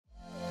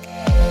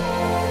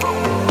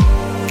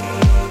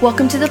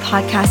Welcome to the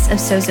podcast of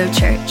Sozo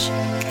Church.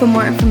 For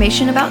more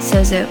information about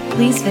Sozo,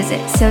 please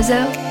visit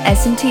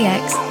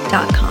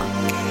sozosmtx.com.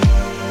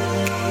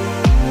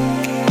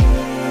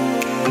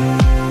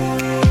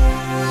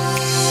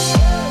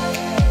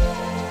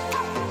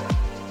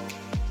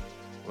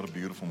 What a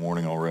beautiful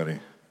morning already.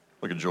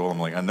 Look at Joel, I'm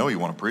like, I know you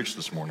want to preach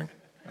this morning.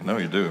 I know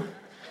you do.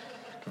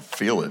 I can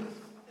feel it.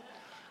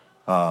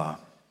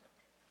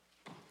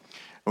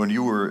 When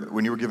you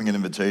were giving an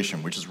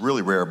invitation, which is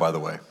really rare, by the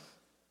way.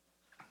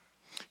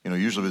 You know,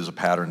 usually there's a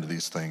pattern to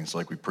these things,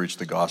 like we preach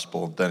the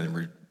gospel, then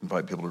we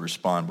invite people to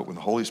respond. But when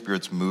the Holy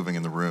Spirit's moving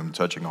in the room,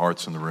 touching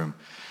hearts in the room,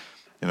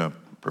 you know,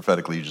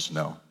 prophetically you just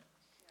know.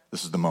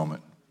 This is the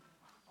moment.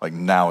 Like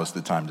now is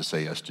the time to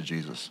say yes to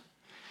Jesus.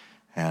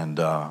 And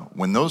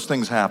when those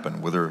things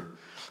happen, whether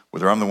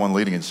I'm the one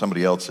leading and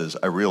somebody else is,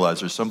 I realize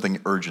there's something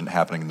urgent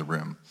happening in the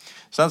room.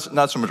 It's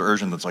not so much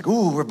urgent that's like,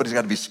 ooh, everybody's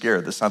got to be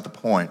scared. That's not the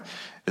point.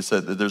 It's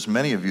that there's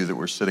many of you that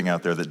were sitting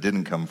out there that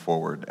didn't come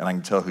forward, and I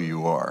can tell who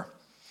you are.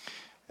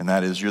 And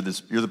that is, you're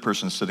the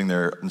person sitting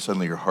there, and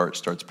suddenly your heart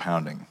starts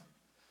pounding.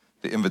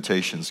 The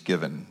invitation's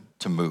given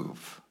to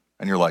move.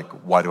 And you're like,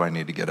 why do I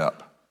need to get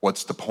up?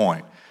 What's the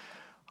point?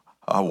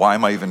 Why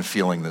am I even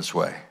feeling this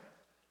way?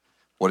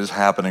 What is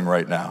happening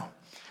right now?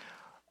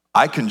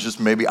 I can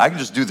just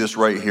do this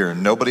right here,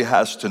 and nobody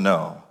has to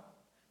know.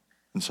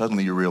 And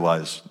suddenly you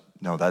realize,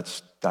 no,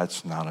 that's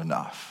not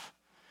enough.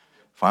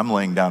 If I'm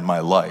laying down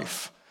my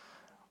life,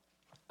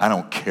 I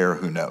don't care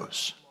who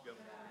knows.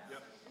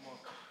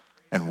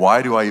 And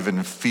why do I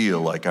even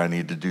feel like I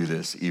need to do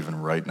this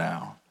even right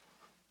now?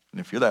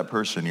 And if you're that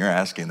person, you're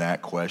asking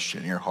that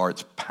question, your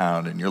heart's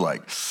pounding, you're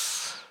like,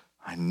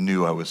 I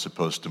knew I was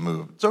supposed to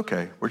move. It's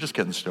okay, we're just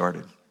getting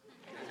started.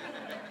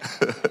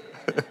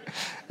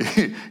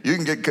 You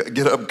can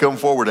get up, come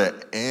forward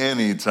at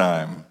any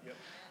time.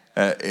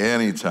 At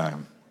any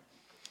time.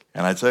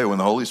 And I tell you, when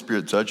the Holy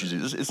Spirit touches you,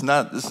 this is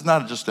not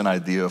just an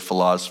idea of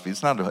philosophy.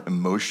 It's not an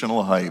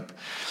emotional hype.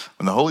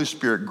 When the Holy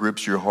Spirit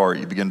grips your heart,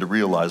 you begin to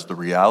realize the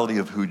reality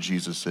of who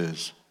Jesus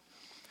is.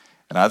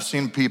 And I've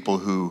seen people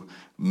who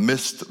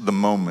missed the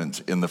moment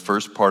in the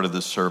first part of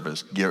the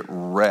service get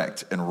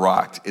wrecked and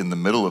rocked in the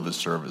middle of the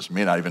service,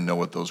 may not even know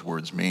what those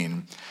words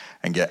mean,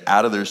 and get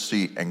out of their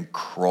seat and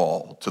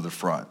crawl to the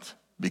front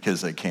because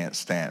they can't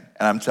stand.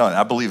 And I'm telling you,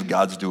 I believe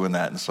God's doing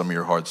that in some of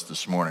your hearts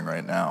this morning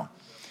right now.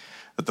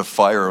 That the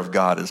fire of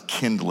God is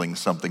kindling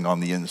something on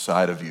the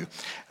inside of you.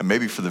 And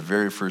maybe for the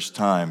very first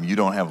time, you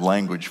don't have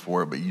language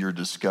for it, but you're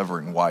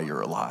discovering why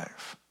you're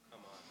alive.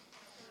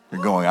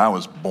 You're going, I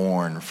was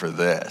born for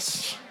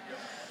this.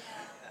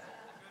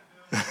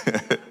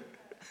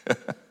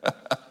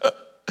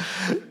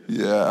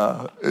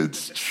 Yeah,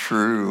 it's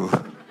true.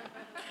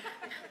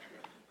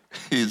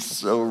 He's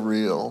so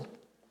real.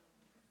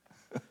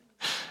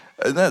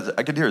 And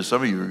I could hear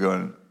some of you are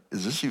going,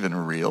 is this even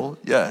real?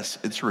 Yes,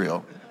 it's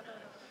real.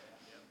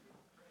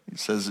 He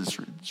says it's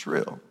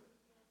real.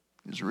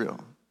 It's real.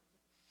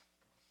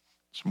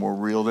 It's more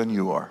real than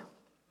you are.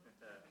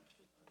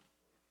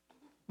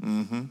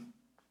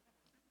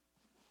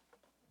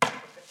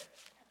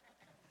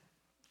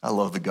 I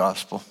love the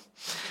gospel.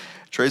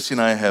 Tracy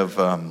and I have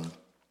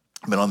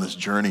been on this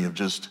journey of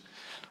just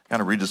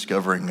kind of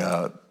rediscovering,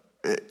 I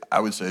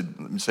would say,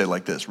 let me say it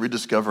like this,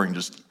 rediscovering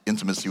just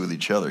intimacy with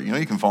each other. You know,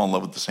 you can fall in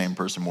love with the same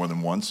person more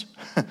than once.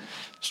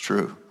 It's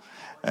true.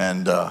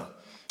 And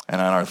on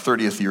our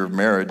 30th year of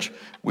marriage,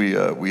 we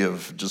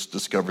have just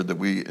discovered that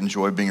we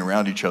enjoy being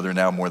around each other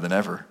now more than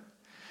ever.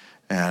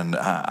 And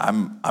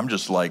I'm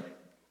just like,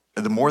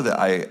 the more that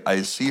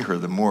I see her,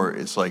 the more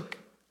it's like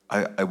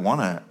I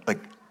want to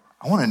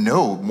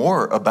know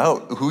more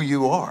about who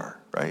you are,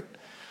 right?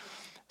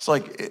 It's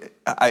like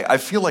I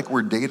feel like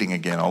we're dating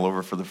again all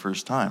over for the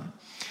first time.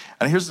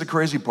 And here's the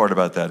crazy part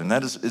about that, and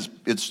that is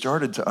it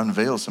started to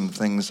unveil some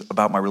things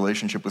about my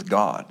relationship with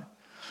God.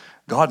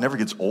 God never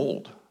gets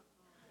old.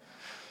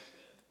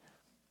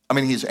 I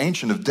mean, he's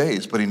ancient of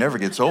days, but he never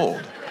gets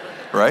old,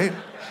 right?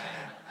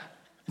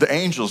 The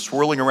angels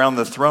swirling around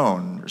the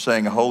throne are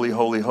saying, holy,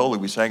 holy, holy.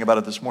 We sang about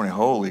it this morning,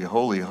 holy,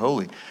 holy,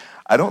 holy.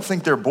 I don't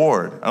think they're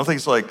bored. I don't think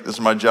it's like, this is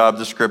my job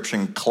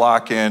description,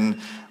 clock in,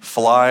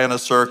 fly in a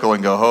circle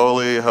and go,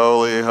 holy,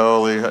 holy,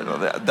 holy.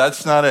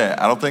 That's not it.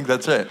 I don't think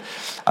that's it.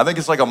 I think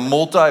it's like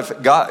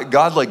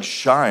God like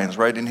shines,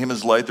 right? In him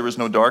is light, there is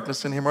no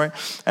darkness in him, right?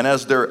 And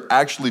as they're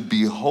actually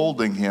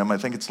beholding him, I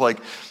think it's like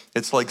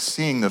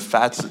seeing the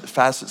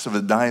facets of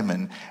a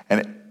diamond.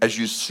 And as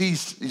you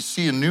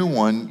see a new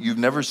one, you've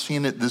never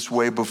seen it this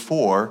way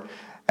before.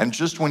 And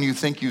just when you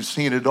think you've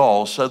seen it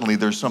all, suddenly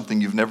there's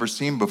something you've never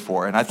seen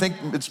before. And I think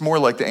it's more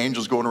like the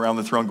angels going around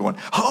the throne going,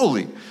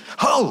 holy,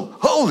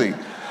 holy,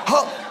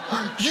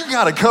 you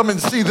got to come and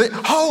see that.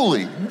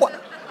 Holy,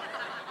 what?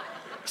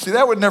 See,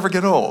 that would never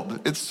get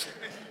old. It's...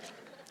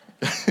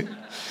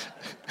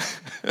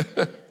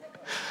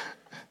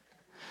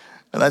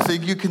 And I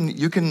think you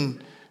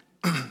can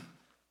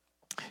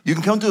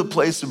come to a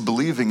place of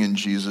believing in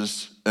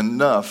Jesus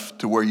enough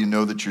to where you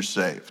know that you're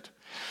saved.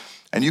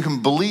 And you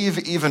can believe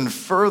even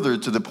further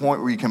to the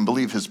point where you can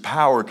believe his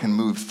power can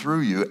move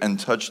through you and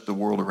touch the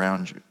world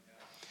around you.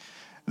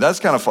 That's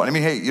kind of fun. I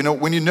mean, hey,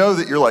 when you know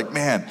that you're like,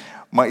 man,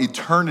 my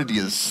eternity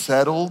is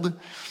settled.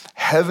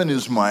 Heaven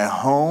is my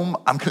home.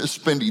 I'm going to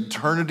spend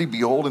eternity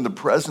beholding the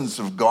presence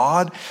of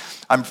God.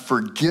 I'm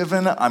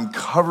forgiven. I'm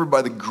covered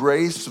by the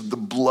grace of the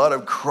blood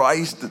of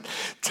Christ that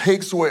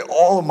takes away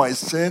all of my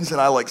sins,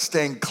 and I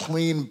stand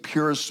clean,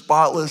 pure,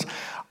 spotless.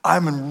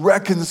 I'm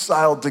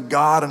reconciled to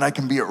God, and I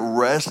can be at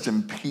rest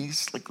and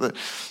peace.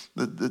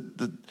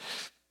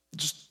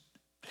 Just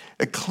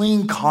a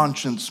clean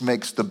conscience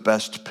makes the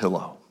best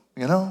pillow,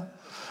 I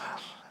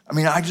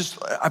mean,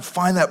 I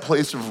find that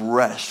place of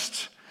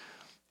rest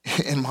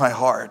in my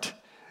heart,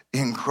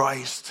 in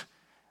Christ.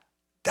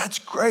 That's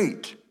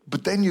great.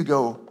 But then you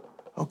go,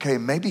 okay,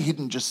 maybe he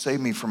didn't just save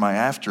me for my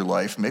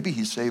afterlife. Maybe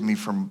he saved me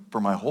for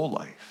my whole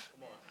life.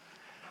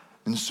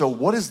 And so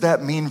what does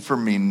that mean for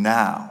me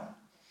now?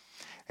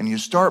 And you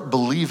start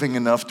believing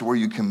enough to where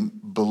you can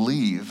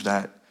believe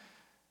that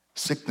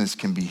sickness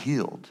can be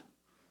healed.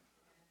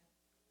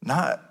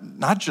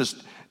 Not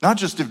just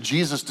if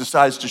Jesus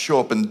decides to show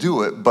up and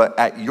do it, but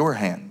at your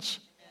hands.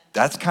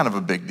 That's kind of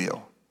a big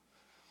deal.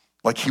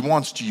 Like he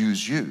wants to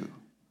use you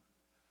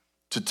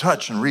to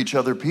touch and reach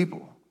other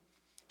people.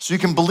 So you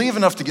can believe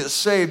enough to get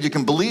saved, you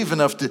can believe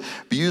enough to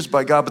be used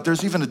by God, but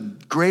there's even a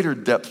greater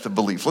depth of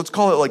belief. Let's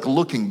call it like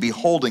looking,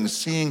 beholding,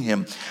 seeing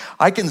him.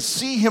 I can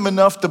see him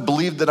enough to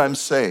believe that I'm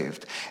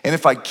saved. And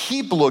if I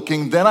keep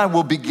looking, then I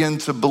will begin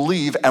to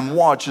believe and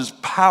watch his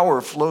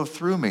power flow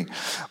through me.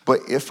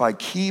 But if I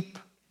keep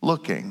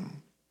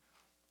looking,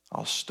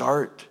 I'll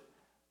start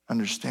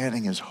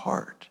understanding his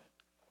heart.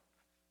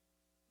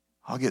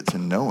 I'll get to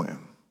know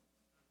him.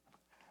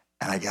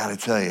 And I gotta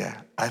tell you,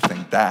 I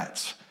think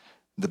that's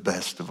the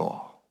best of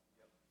all.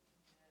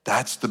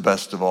 That's the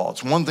best of all.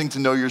 It's one thing to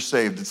know you're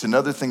saved. It's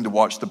another thing to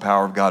watch the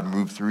power of God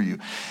move through you.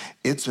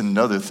 It's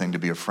another thing to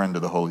be a friend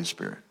of the Holy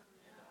Spirit.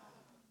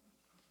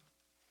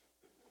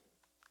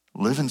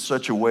 Live in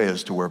such a way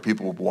as to where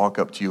people will walk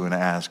up to you and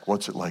ask,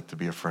 what's it like to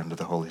be a friend of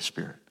the Holy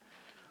Spirit?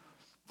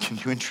 Can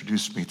you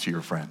introduce me to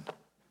your friend?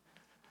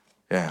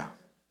 Yeah.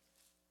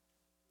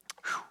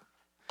 Whew.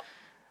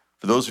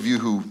 For those of you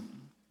who've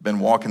been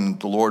walking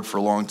with the Lord for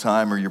a long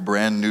time, or you're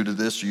brand new to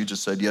this, or you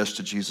just said yes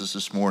to Jesus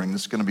this morning,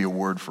 this is going to be a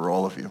word for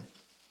all of you.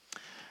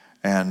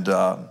 And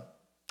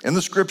in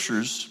the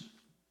scriptures,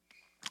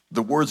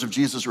 the words of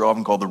Jesus are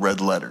often called the red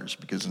letters,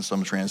 because in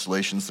some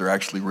translations, they're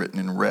actually written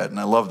in red, and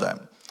I love that.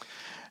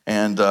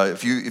 And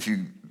if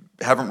you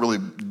haven't really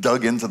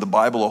dug into the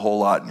Bible a whole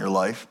lot in your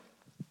life,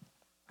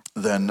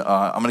 then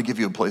I'm going to give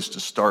you a place to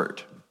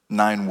start.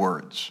 9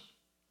 words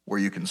where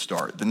you can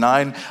start.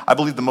 I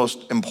believe the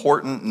most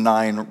important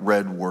 9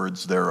 red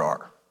words there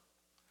are.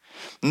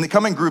 And they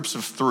come in groups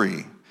of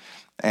 3.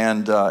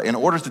 And in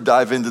order to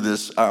dive into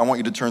this, I want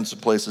you to turn some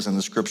places in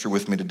the scripture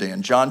with me today.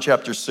 In John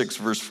chapter 6,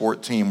 verse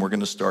 14, we're going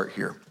to start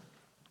here.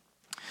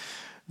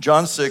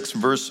 John 6,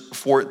 verse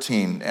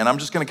 14. And I'm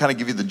just going to kind of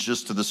give you the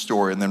gist of the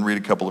story and then read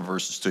a couple of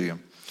verses to you.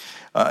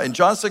 In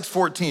John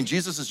 6:14,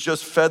 Jesus has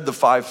just fed the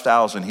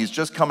 5,000. He's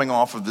just coming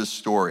off of this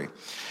story.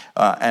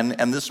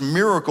 And this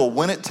miracle,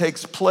 when it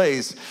takes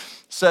place,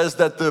 says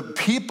that the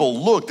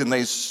people looked and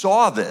they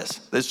saw this.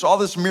 They saw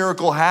this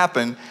miracle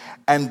happen,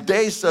 and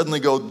they suddenly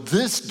go,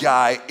 this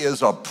guy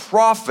is a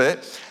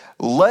prophet.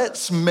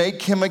 Let's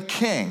make him a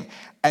king.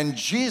 And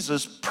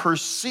Jesus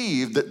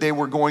perceived that they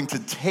were going to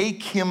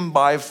take him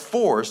by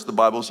force. The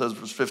Bible says,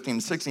 verse 15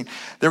 and 16,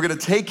 they were going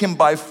to take him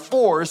by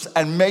force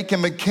and make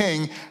him a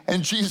king.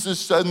 And Jesus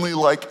suddenly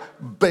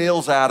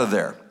bails out of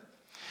there.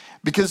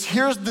 Because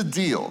here's the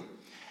deal.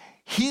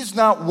 He's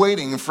not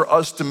waiting for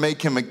us to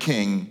make him a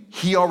king.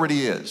 He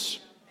already is,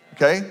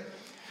 okay?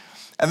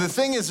 And the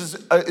thing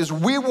is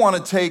we want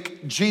to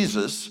take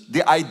Jesus,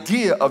 the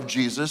idea of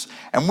Jesus,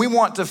 and we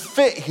want to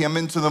fit him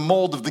into the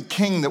mold of the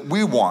king that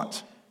we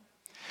want.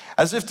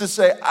 As if to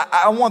say,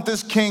 I want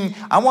this king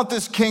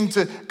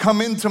to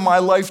come into my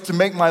life to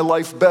make my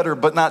life better,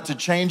 but not to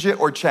change it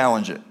or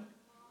challenge it.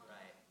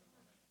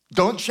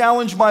 Don't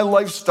challenge my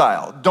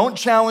lifestyle. Don't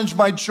challenge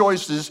my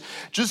choices.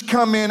 Just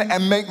come in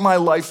and make my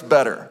life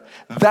better.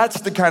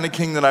 That's the kind of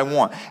king that I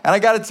want. And I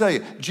got to tell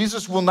you,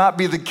 Jesus will not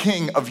be the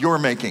king of your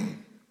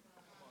making.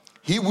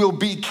 He will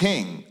be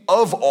king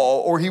of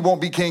all, or he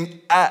won't be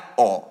king at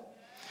all.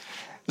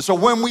 So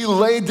when we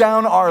lay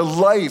down our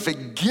life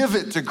and give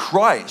it to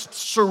Christ,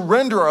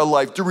 surrender our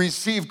life to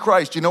receive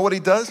Christ, you know what he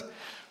does?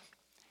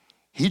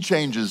 He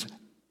changes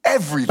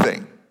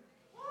everything.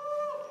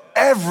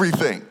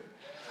 Everything.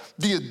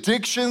 The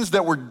addictions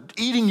that were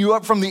eating you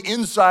up from the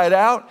inside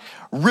out,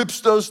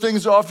 rips those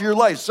things off your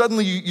life.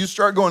 Suddenly you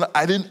start going,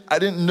 I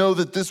didn't know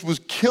that this was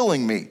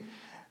killing me.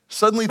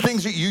 Suddenly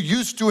things that you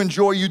used to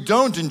enjoy, you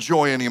don't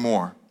enjoy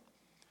anymore.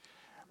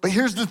 But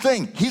here's the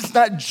thing, he's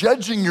not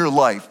judging your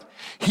life.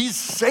 He's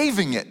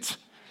saving it.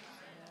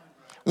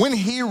 When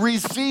he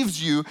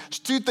receives you, there's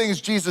 2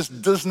 things Jesus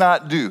does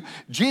not do.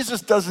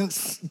 Jesus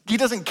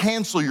doesn't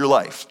cancel your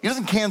life. He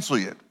doesn't cancel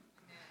you.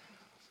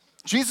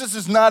 Jesus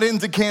is not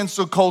into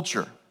cancel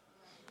culture.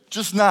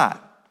 Just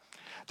not.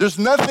 There's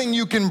nothing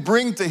you can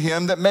bring to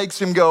him that makes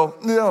him go,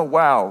 oh,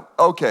 wow,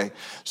 okay.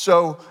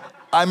 So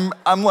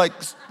I'm like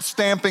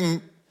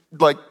stamping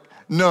like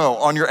no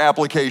on your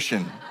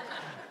application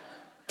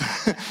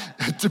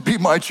to be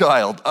my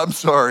child. I'm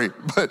sorry,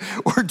 but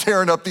we're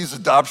tearing up these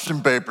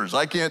adoption papers.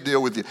 I can't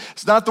deal with you.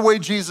 It's not the way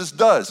Jesus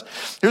does.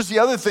 Here's the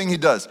other thing he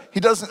does. He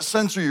doesn't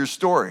censor your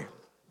story.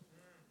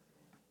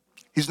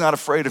 He's not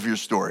afraid of your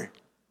story.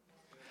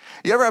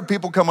 You ever have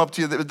people come up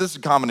to you, this is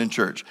common in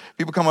church,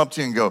 people come up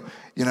to you and go,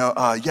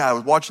 yeah, I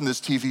was watching this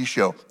TV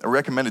show. I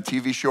recommend a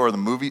TV show or a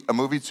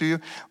movie to you,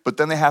 but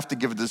then they have to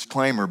give a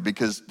disclaimer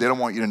because they don't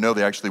want you to know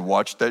they actually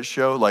watched that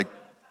show,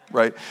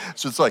 right?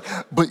 So it's like,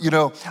 but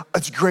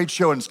it's a great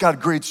show and it's got a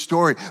great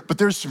story, but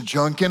there's some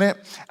junk in it.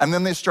 And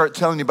then they start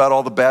telling you about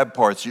all the bad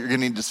parts you're gonna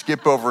need to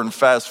skip over and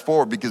fast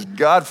forward because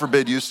God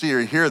forbid you see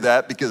or hear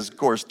that because, of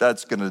course,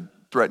 that's gonna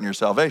threaten your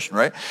salvation,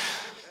 right?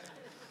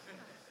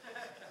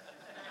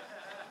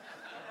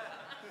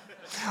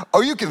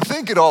 Oh, you can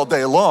think it all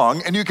day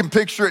long and you can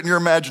picture it in your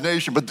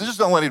imagination, but just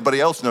don't let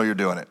anybody else know you're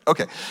doing it.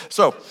 Okay,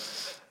 so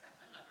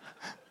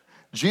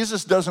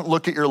Jesus doesn't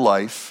look at your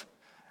life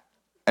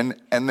and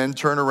then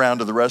turn around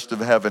to the rest of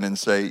heaven and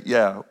say,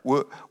 yeah,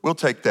 we'll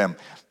take them.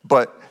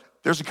 But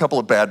there's a couple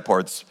of bad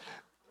parts.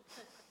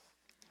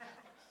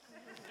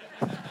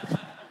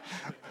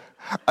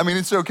 I mean,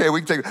 it's okay,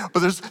 we can take it, but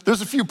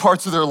there's a few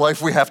parts of their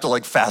life we have to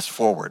fast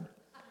forward.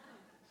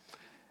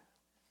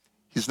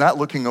 He's not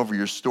looking over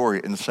your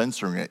story and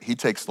censoring it. He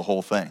takes the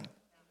whole thing.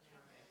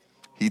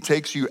 He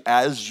takes you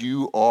as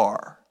you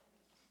are.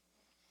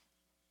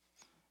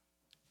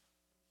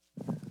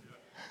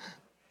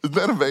 Isn't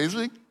that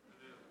amazing?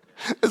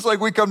 It's like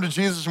we come to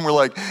Jesus and we're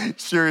like,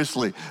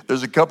 seriously,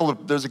 there's a couple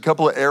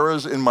of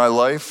eras in my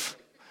life.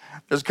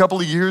 There's a couple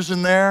of years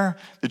in there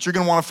that you're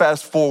gonna wanna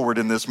fast forward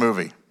in this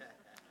movie.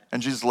 And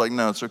Jesus is like,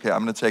 no, it's okay. I'm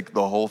gonna take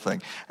the whole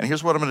thing. And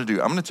here's what I'm gonna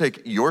do. I'm gonna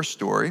take your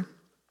story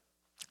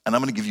and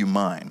I'm gonna give you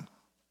mine.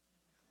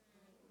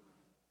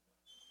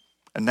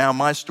 And now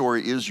my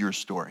story is your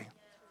story.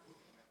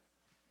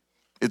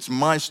 It's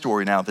my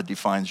story now that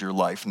defines your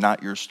life,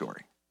 not your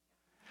story.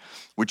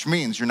 Which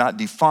means you're not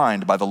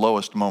defined by the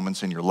lowest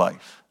moments in your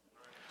life.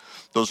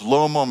 Those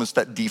low moments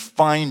that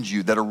defined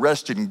you, that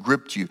arrested and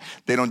gripped you,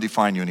 they don't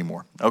define you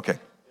anymore. Okay,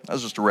 that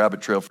was just a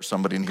rabbit trail for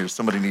somebody in here.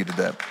 Somebody needed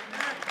that.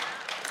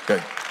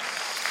 Okay.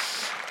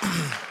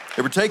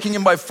 They were taking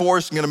him by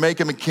force and gonna make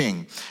him a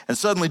king. And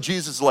suddenly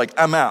Jesus is like,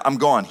 I'm out, I'm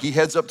gone. He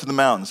heads up to the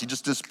mountains. He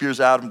just disappears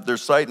out of their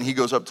sight and he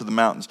goes up to the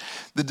mountains.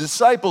 The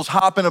disciples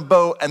hop in a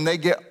boat and they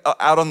get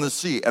out on the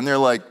sea and they're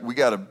like, we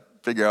gotta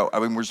figure out,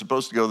 we're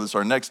supposed to go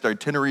our next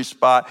itinerary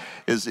spot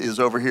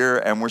is over here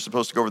and we're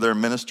supposed to go over there and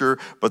minister,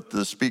 but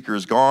the speaker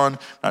is gone,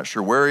 not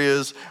sure where he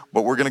is,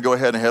 but we're gonna go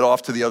ahead and head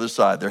off to the other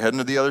side. They're heading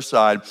to the other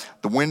side.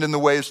 The wind and the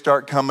waves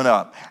start coming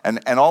up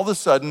and all of a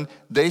sudden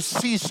they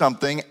see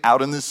something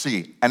out in the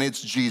sea and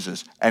it's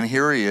Jesus and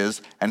here he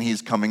is and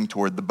he's coming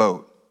toward the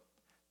boat.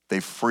 They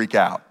freak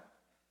out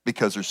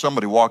because there's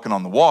somebody walking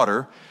on the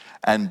water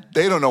and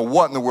they don't know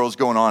what in the world's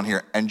going on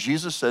here. And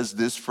Jesus says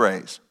this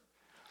phrase,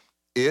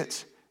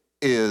 it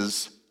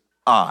is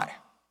I.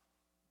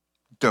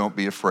 Don't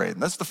be afraid.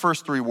 And that's the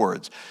first three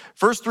words.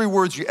 First three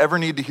words you ever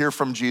need to hear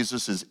from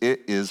Jesus is,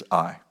 it is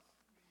I.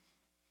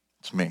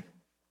 It's me.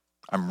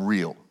 I'm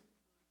real.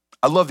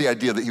 I love the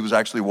idea that he was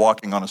actually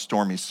walking on a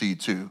stormy sea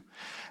too.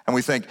 And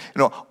we think,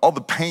 all the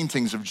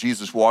paintings of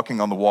Jesus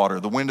walking on the water,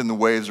 the wind and the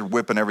waves are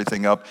whipping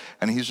everything up,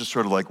 and he's just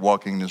sort of like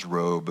walking in his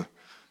robe,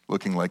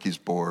 looking like he's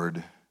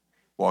bored,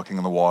 walking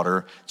on the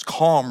water. It's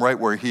calm right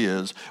where he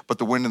is, but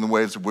the wind and the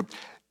waves are whipped.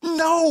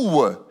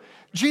 No!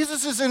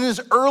 Jesus is in his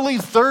early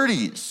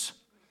 30s.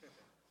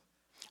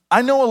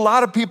 I know a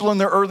lot of people in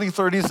their early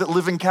 30s that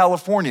live in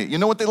California. You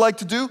know what they like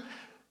to do?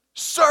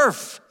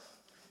 Surf.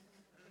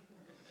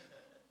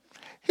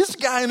 He's a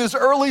guy in his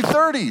early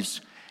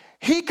 30s.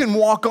 He can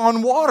walk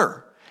on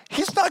water.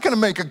 He's not gonna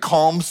make a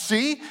calm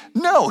sea.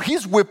 No,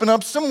 he's whipping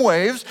up some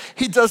waves.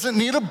 He doesn't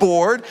need a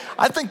board.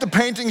 I think the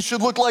painting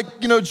should look like,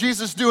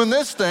 Jesus doing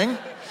this thing.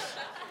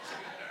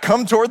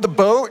 Come toward the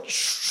boat.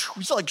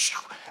 He's like,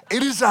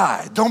 it is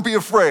I, don't be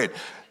afraid.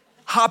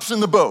 Hops in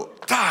the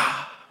boat.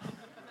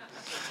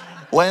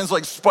 Lands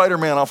like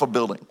Spider-Man off a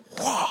building.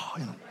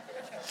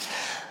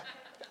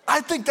 I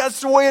think that's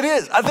the way it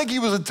is. I think he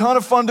was a ton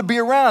of fun to be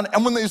around.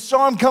 And when they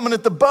saw him coming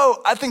at the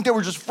boat, I think they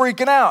were just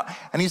freaking out.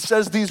 And he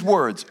says these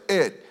words,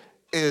 it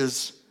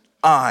is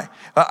I.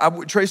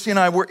 Tracy and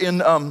I were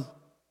in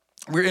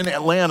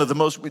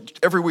Atlanta.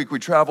 Every week we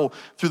travel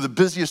through the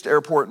busiest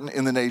airport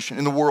in the nation,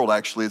 in the world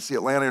actually. It's the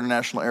Atlanta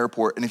International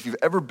Airport. And if you've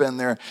ever been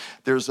there,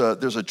 there's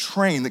a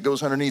train that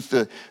goes underneath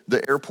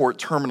the airport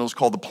terminals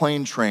called the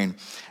plane train.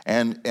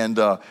 And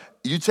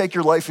you take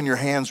your life in your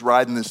hands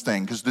riding this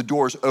thing because the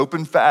doors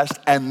open fast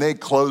and they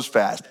close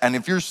fast. And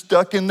if you're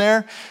stuck in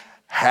there,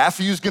 half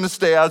of you's gonna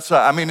stay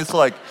outside. I mean, it's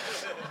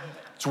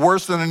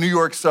worse than a New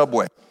York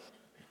subway.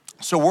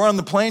 So we're on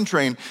the plane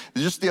train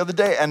just the other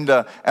day, and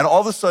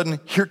all of a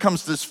sudden, here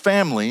comes this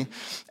family,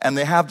 and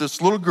they have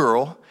this little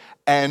girl,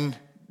 and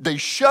they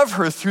shove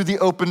her through the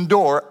open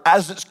door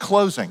as it's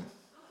closing.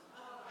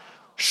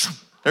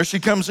 There she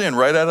comes in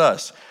right at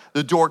us.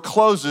 The door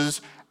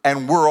closes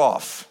and we're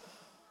off,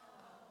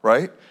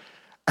 right?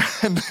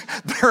 And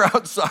they're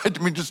outside,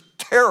 just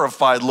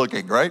terrified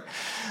looking, right?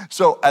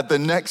 So at the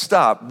next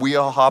stop, we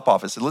all hop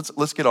off. I said,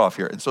 let's get off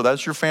here. And so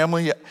that's your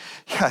family?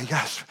 Yeah,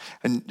 yes.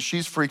 And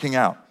she's freaking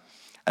out.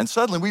 And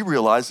suddenly we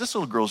realize this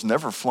little girl's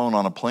never flown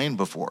on a plane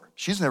before.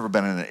 She's never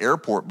been in an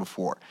airport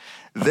before.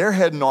 They're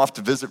heading off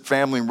to visit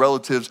family and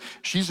relatives.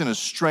 She's in a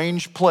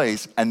strange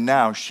place, and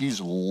now she's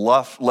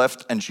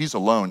left and she's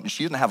alone.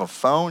 She doesn't have a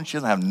phone. She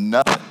doesn't have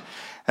nothing.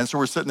 And so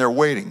we're sitting there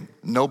waiting.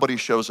 Nobody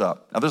shows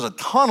up. Now, there's a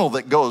tunnel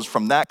that goes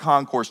from that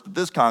concourse to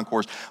this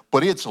concourse,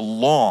 but it's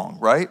long,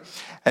 right?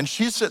 And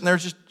she's sitting there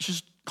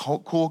just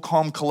cool,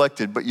 calm,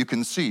 collected, but you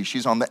can see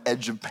she's on the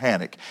edge of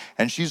panic.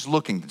 And she's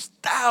looking. There's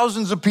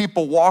thousands of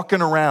people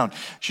walking around.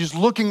 She's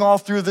looking all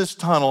through this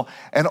tunnel,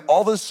 and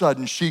all of a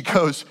sudden she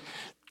goes,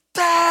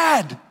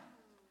 "Dad!"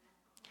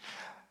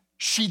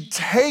 She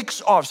takes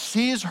off,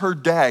 sees her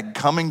dad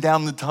coming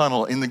down the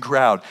tunnel in the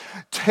crowd,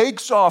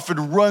 takes off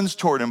and runs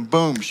toward him.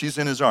 Boom, she's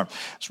in his arm.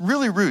 It's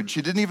really rude.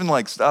 She didn't even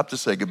stop to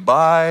say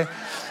goodbye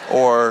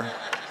or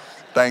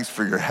thanks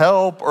for your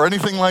help or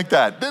anything like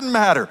that. Didn't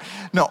matter.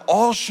 No,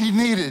 all she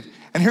needed,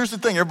 and here's the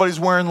thing, everybody's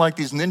wearing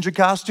these ninja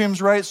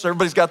costumes, right? So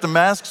everybody's got the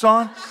masks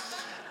on.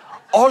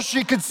 All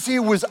she could see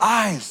was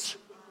eyes.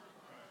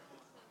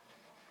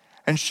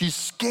 And she's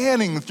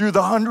scanning through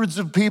the hundreds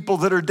of people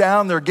that are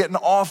down there getting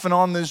off and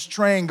on this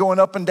train, going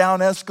up and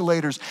down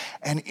escalators.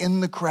 And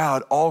in the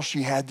crowd, all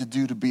she had to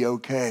do to be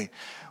okay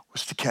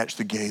was to catch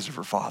the gaze of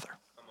her father.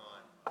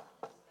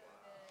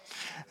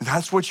 And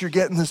that's what you're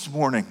getting this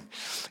morning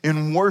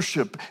in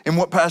worship, in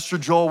what Pastor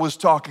Joel was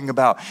talking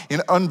about,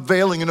 in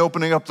unveiling and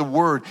opening up the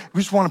word.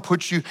 We just want to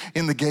put you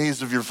in the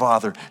gaze of your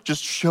Father.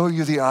 Just show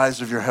you the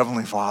eyes of your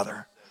Heavenly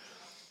Father.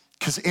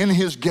 Because in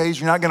his gaze,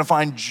 you're not going to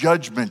find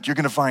judgment. You're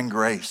going to find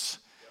grace.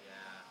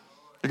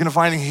 You're going to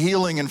find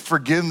healing and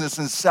forgiveness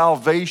and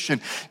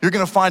salvation. You're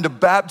going to find a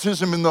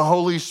baptism in the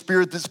Holy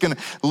Spirit that's going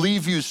to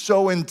leave you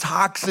so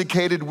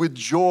intoxicated with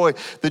joy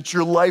that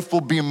your life will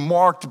be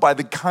marked by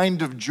the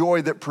kind of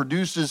joy that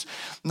produces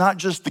not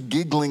just the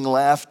giggling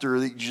laughter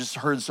that you just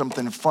heard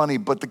something funny,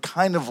 but the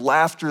kind of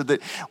laughter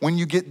that when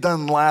you get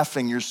done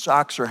laughing, your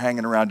socks are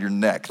hanging around your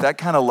neck. That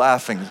kind of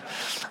laughing.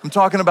 I'm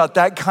talking about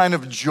that kind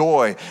of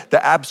joy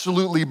that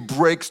absolutely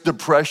breaks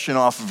depression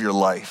off of your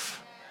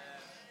life.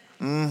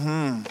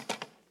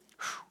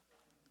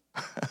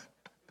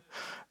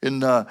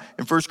 In 1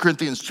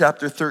 Corinthians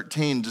chapter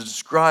 13, to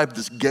describe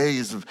this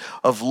gaze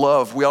of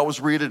love, we always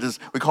read it as,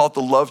 we call it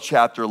the love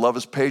chapter. Love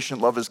is patient,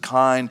 love is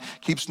kind,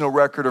 keeps no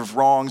record of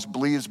wrongs,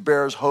 believes,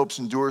 bears, hopes,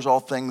 endures all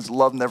things.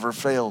 Love never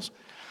fails.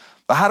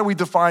 But how do we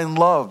define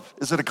love?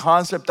 Is it a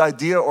concept,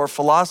 idea, or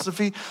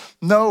philosophy?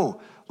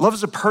 No, love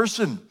is a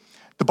person.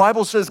 The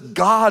Bible says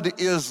God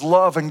is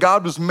love, and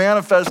God was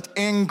manifest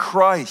in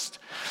Christ.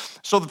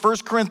 So the 1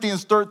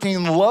 Corinthians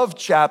 13 love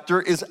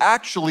chapter is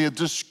actually a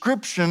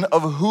description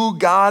of who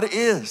God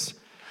is,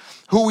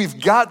 who we've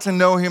got to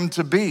know him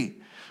to be.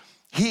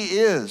 He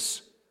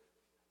is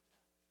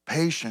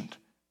patient,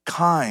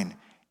 kind,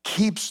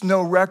 keeps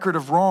no record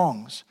of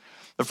wrongs.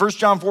 The 1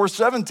 John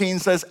 4:17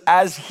 says,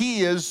 as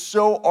he is,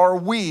 so are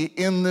we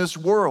in this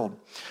world.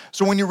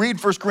 So when you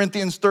read 1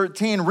 Corinthians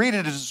 13, read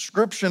it as a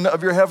description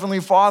of your Heavenly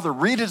Father.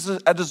 Read it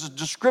as a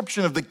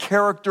description of the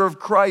character of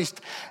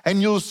Christ,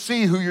 and you'll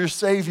see who your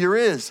Savior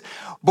is.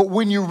 But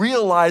when you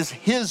realize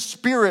his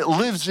Spirit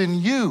lives in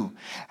you,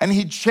 and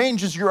he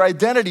changes your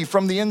identity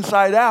from the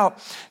inside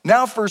out,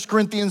 now 1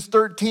 Corinthians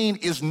 13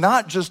 is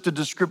not just a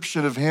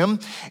description of him,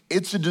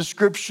 it's a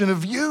description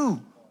of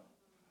you.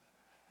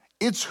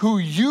 It's who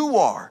you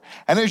are.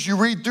 And as you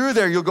read through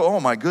there, you'll go, oh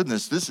my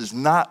goodness, this is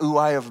not who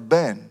I have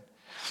been.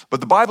 But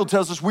the Bible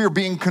tells us we are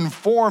being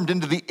conformed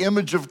into the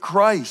image of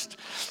Christ.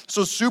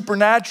 So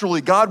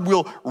supernaturally, God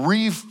will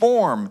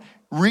reform,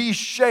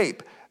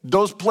 reshape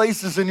those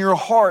places in your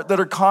heart that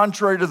are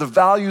contrary to the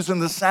values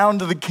and the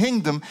sound of the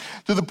kingdom,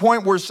 to the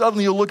point where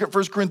suddenly you'll look at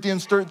 1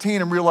 Corinthians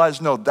 13 and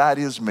realize, no, that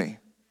is me.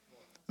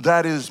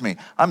 That is me.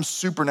 I'm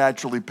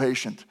supernaturally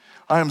patient.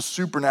 I am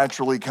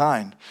supernaturally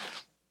kind.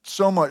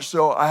 So much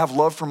so, I have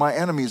love for my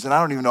enemies, and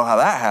I don't even know how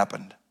that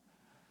happened.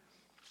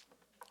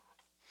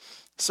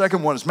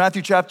 Second one is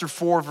Matthew chapter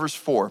 4, verse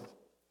 4.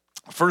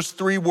 First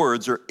three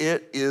words are,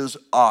 it is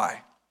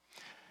I.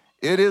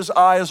 It is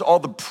I is all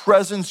the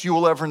presence you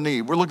will ever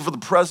need. We're looking for the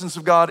presence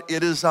of God.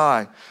 It is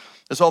I.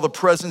 It's all the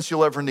presence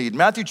you'll ever need.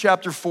 Matthew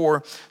chapter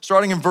 4,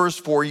 starting in verse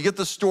 4, you get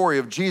the story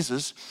of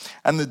Jesus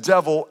and the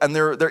devil, and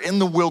they're in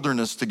the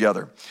wilderness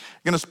together.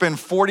 You're going to spend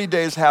 40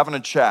 days having a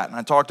chat. And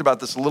I talked about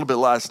this a little bit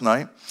last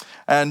night.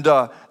 And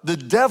the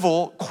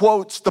devil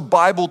quotes the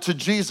Bible to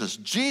Jesus.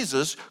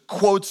 Jesus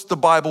quotes the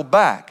Bible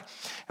back.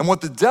 And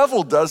what the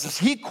devil does is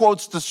he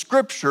quotes the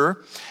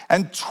scripture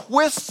and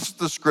twists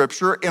the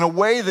scripture in a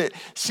way that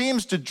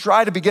seems to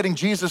try to be getting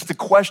Jesus to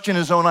question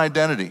his own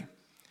identity.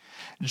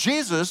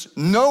 Jesus,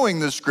 knowing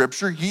the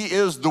scripture, he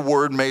is the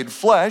Word made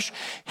flesh,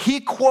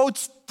 he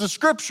quotes the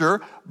scripture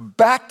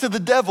back to the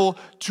devil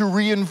to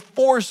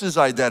reinforce his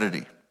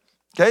identity.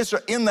 Okay, so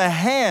in the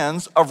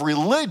hands of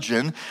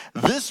religion,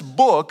 this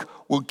book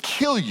will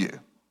kill you.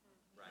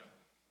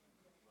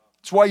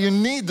 That's why you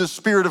need the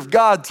Spirit of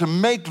God to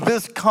make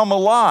this come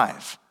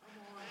alive.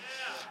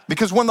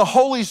 Because when the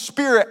Holy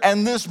Spirit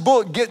and this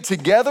book get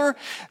together,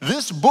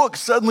 this book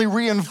suddenly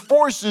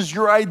reinforces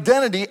your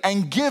identity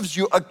and gives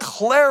you a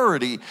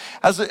clarity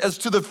as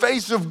to the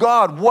face of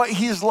God, what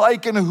He's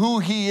like and who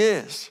He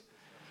is.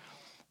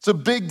 It's a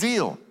big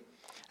deal.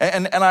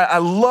 And I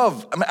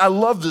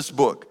love this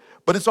book.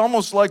 But it's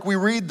almost like we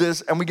read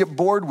this and we get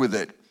bored with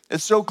it.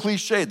 It's so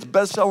cliche. It's the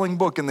best-selling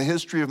book in the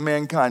history of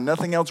mankind.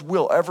 Nothing else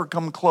will ever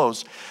come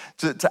close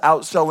to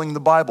outselling the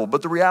Bible.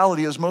 But the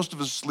reality is most of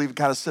us leave it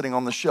kind of sitting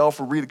on the shelf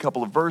or read a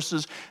couple of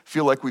verses,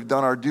 feel like we've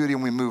done our duty,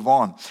 and we move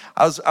on.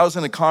 I was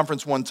in a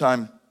conference one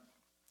time,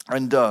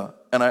 and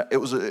it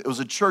was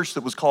a church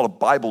that was called a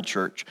Bible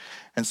church.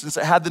 And since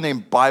it had the name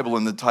Bible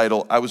in the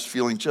title, I was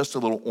feeling just a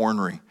little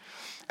ornery.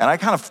 And I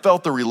kind of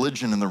felt the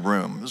religion in the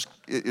room.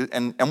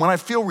 And when I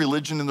feel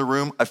religion in the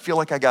room, I feel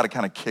like I got to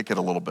kind of kick it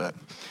a little bit.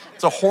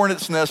 It's a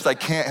hornet's nest I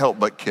can't help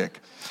but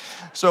kick.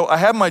 So I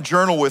had my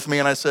journal with me,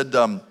 and I said,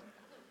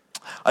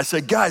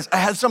 guys, I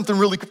had something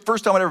really,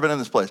 first time I'd ever been in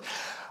this place.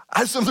 I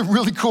had something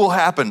really cool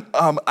happen.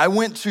 I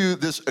went to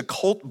this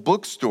occult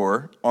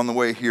bookstore on the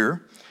way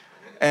here,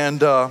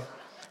 and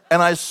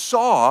I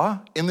saw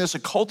in this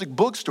occultic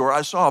bookstore,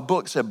 I saw a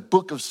book that said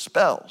Book of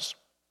Spells.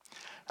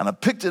 And I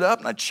picked it up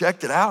and I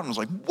checked it out and was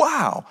like,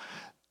 wow,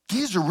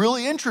 these are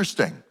really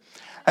interesting.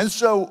 And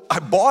so I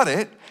bought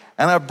it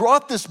and I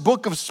brought this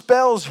book of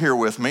spells here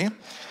with me.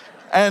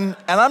 And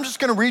I'm just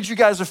gonna read you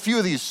guys a few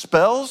of these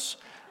spells.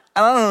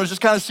 And I don't know, just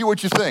kind of see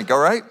what you think, all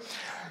right?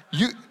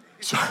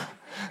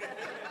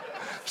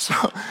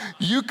 So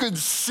you could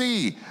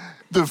see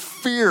the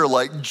fear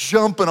like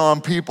jumping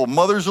on people.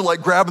 Mothers are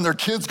like grabbing their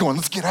kids going,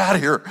 let's get out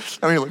of here.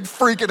 I mean, like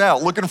freaking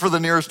out, looking for the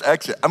nearest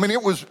exit. I mean, I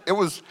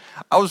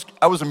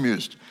was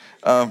amused.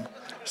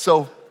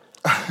 So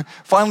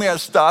finally I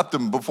stopped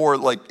him before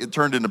it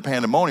turned into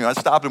pandemonium. I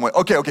stopped him and went,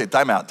 okay,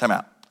 time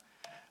out.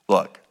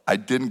 Look, I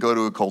didn't go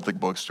to a occultic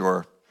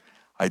bookstore.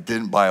 I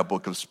didn't buy a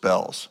book of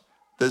spells.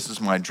 This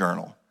is my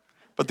journal.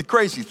 But the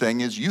crazy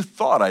thing is you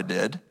thought I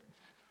did.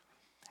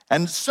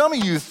 And some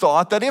of you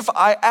thought that if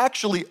I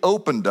actually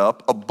opened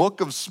up a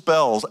book of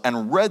spells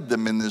and read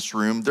them in this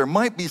room, there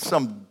might be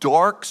some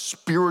dark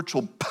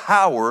spiritual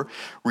power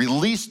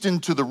released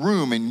into the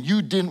room and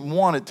you didn't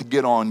want it to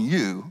get on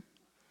you.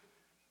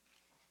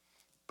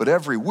 But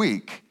every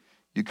week,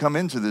 you come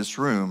into this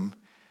room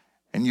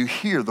and you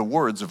hear the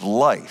words of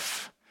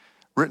life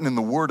written in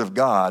the Word of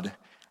God,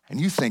 and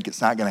you think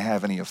it's not going to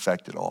have any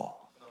effect at all.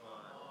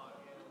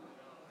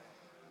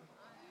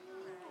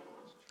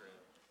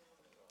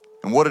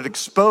 And what it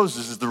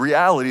exposes is the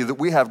reality that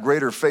we have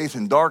greater faith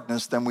in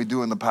darkness than we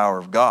do in the power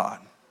of God.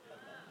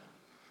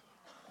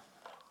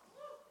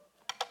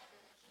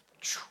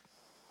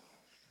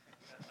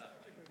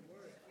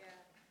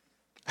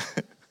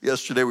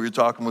 Yesterday we were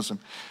talking with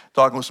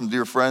some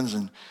dear friends,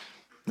 and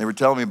they were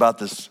telling me about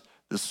this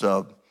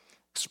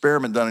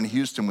experiment done in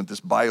Houston with this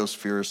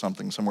biosphere or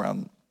something, somewhere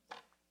around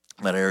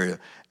that area.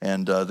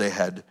 And they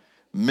had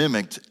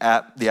mimicked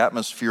the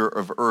atmosphere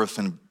of Earth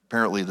and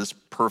apparently this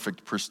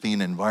perfect,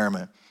 pristine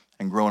environment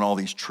and growing all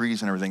these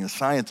trees and everything. The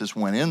scientist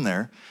went in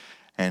there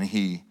and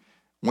he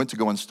went to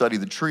go and study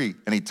the tree,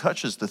 and he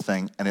touches the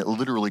thing and it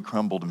literally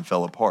crumbled and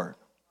fell apart.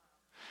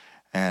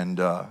 And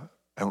a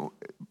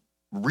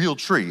real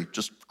tree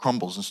just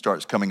crumbles and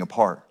starts coming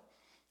apart.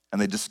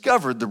 And they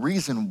discovered the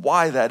reason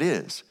why that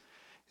is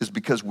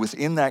because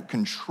within that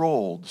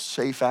controlled,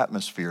 safe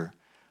atmosphere,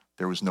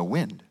 there was no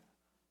wind.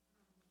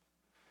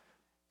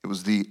 It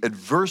was the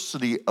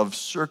adversity of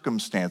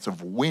circumstance,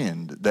 of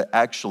wind, that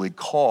actually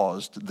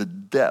caused the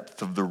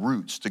depth of the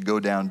roots to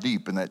go down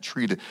deep and that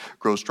tree to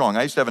grow strong.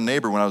 I used to have a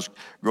neighbor when I was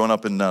growing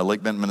up in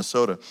Lake Benton,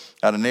 Minnesota.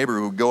 I had a neighbor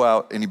who would go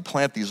out and he'd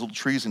plant these little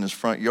trees in his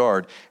front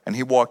yard, and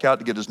he'd walk out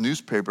to get his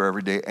newspaper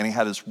every day, and he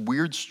had this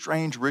weird,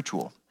 strange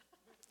ritual.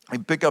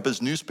 He'd pick up his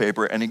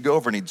newspaper and he'd go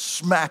over and he'd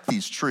smack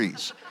these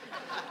trees.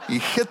 He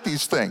hit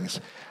these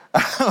things.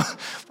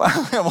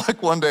 Finally, I'm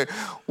like one day,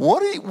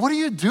 what are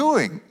you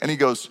doing? And he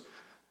goes,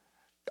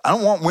 I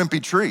don't want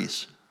wimpy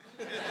trees.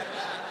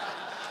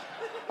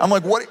 I'm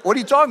like, what are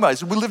you talking about? He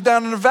said, we live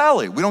down in the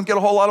valley. We don't get a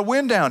whole lot of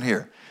wind down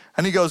here.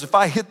 And he goes, if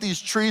I hit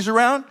these trees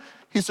around,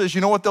 he says,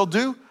 you know what they'll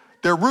do?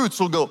 Their roots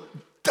will go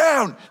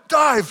down,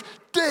 dive,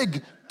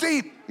 dig,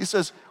 deep. He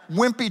says,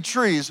 wimpy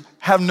trees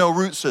have no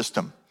root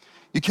system.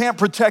 You can't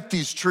protect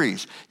these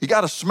trees. You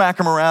got to smack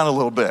them around a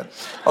little bit.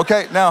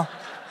 Okay, now,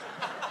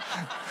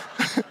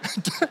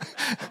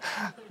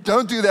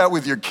 don't do that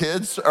with your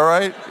kids, all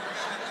right?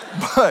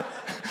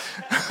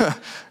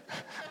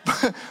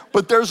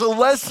 But there's a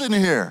lesson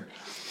here.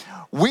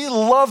 We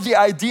love the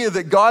idea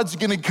that God's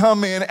gonna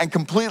come in and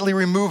completely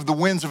remove the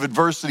winds of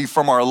adversity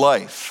from our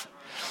life.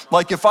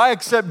 Like, if I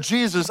accept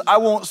Jesus, I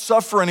won't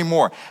suffer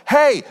anymore.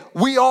 Hey,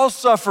 we all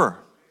suffer.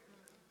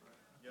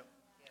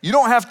 You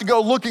don't have to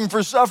go looking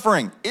for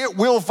suffering. It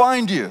will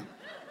find you.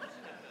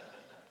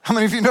 How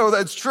many of you know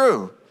that's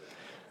true?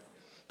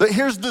 But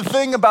here's the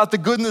thing about the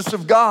goodness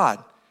of God,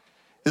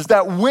 is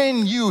that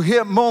when you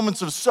hit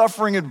moments of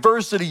suffering,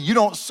 adversity, you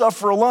don't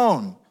suffer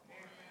alone.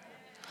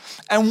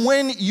 And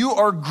when you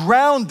are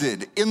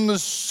grounded in the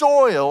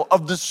soil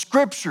of the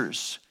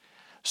scriptures,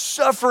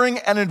 suffering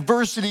and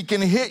adversity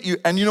can hit you.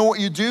 And you know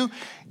what you do?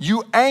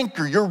 You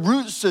anchor, your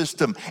root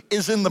system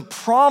is in the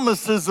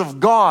promises of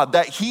God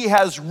that he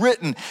has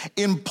written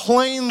in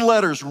plain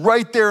letters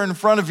right there in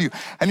front of you.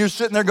 And you're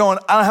sitting there going,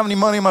 I don't have any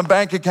money in my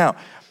bank account.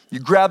 You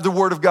grab the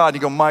word of God and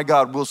you go, my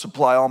God will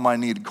supply all my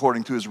need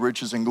according to his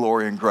riches and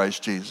glory in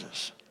Christ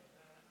Jesus.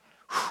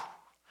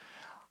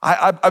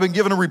 I've been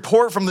given a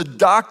report from the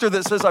doctor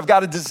that says I've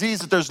got a disease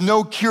that there's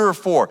no cure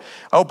for.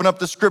 I open up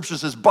the scripture, it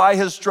says, by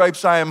his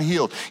stripes I am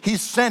healed. He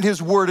sent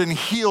his word and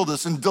healed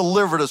us and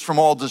delivered us from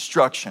all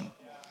destruction.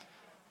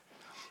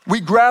 We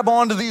grab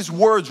onto these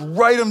words,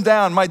 write them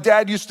down. My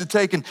dad used to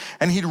take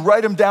and he'd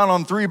write them down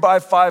on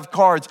 3x5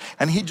 cards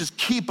and he'd just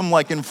keep them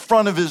like in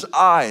front of his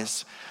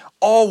eyes.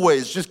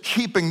 Always just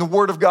keeping the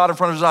word of God in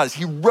front of his eyes.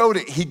 He wrote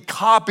it, he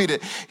copied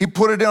it, he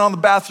put it in on the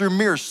bathroom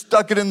mirror,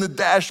 stuck it in the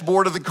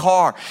dashboard of the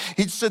car.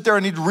 He'd sit there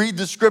and he'd read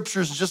the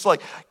scriptures and just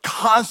like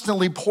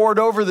constantly poured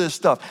over this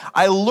stuff.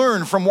 I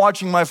learned from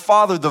watching my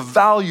father the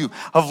value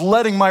of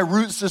letting my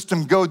root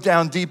system go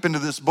down deep into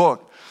this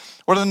book.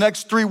 What are the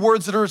next 3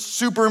 words that are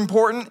super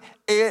important?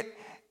 It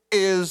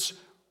is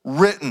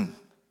written.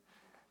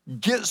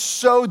 Get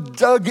so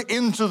dug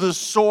into the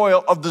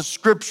soil of the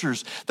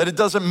scriptures that it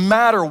doesn't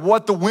matter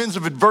what the winds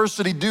of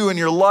adversity do in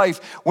your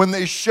life. When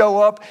they show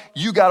up,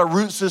 you got a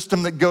root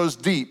system that goes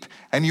deep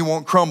and you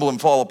won't crumble and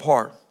fall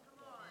apart.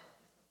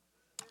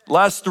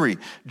 Last 3,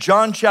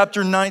 John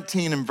chapter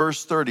 19 and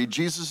verse 30,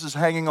 Jesus is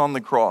hanging on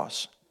the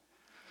cross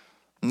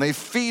and they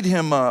feed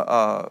him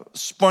a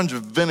sponge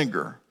of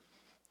vinegar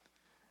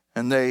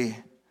and he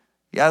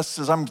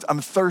says, I'm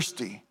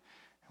thirsty.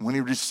 And when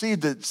he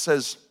received it, it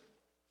says,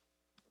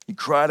 he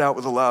cried out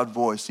with a loud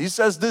voice. He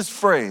says this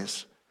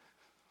phrase,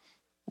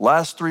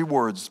 last 3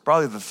 words,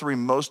 probably the 3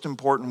 most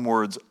important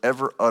words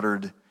ever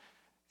uttered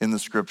in the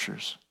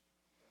scriptures.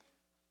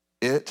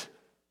 It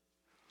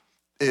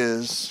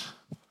is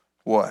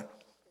what?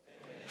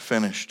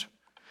 Finished.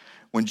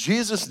 When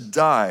Jesus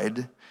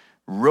died,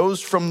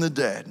 rose from the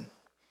dead,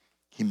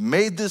 he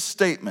made this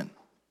statement.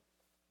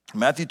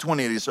 Matthew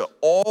 28, he said,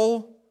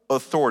 all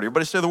authority,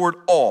 everybody say the word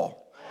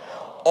all.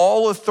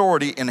 All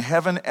authority in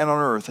heaven and on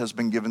earth has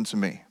been given to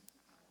me.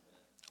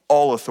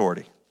 All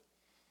authority.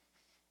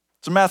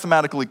 It's a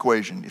mathematical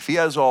equation. If he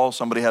has all,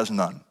 somebody has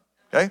none,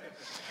 okay?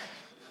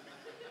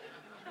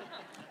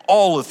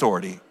 All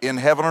authority in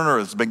heaven and on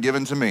earth has been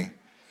given to me.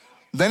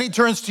 Then he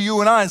turns to you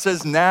and I and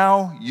says,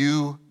 now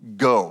you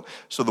go.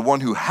 So the one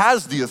who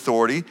has the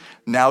authority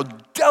now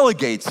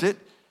delegates it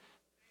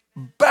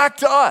back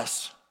to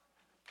us.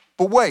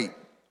 But wait,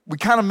 we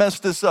kind of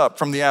messed this up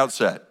from the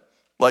outset.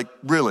 Like,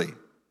 really?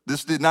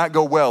 This did not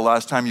go well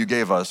last time you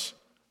gave us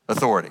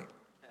authority.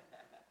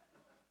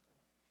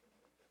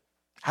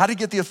 How do you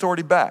get the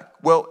authority back?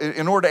 Well,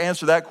 in order to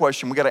answer that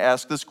question, we got to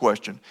ask this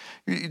question.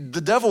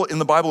 The devil in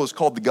the Bible is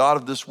called the God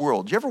of this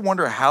world. Do you ever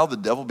wonder how the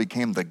devil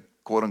became the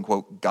quote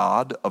unquote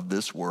God of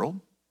this world?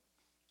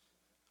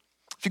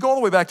 If you go all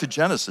the way back to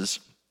Genesis,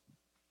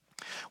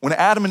 when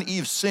Adam and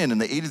Eve sinned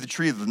and they ate of the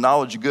tree of the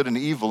knowledge of good and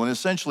evil, and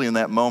essentially in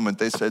that moment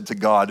they said to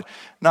God,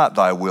 not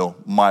thy will,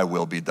 my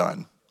will be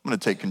done. I'm going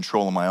to take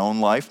control of my own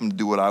life. I'm going to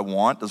do what I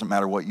want. Doesn't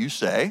matter what you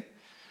say.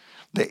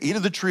 They eat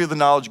of the tree of the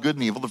knowledge of good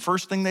and evil. The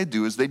first thing they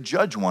do is they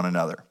judge one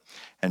another.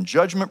 And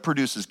judgment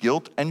produces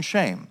guilt and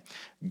shame.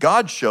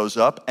 God shows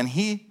up and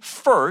he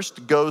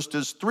first goes to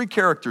his 3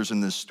 characters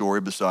in this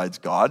story besides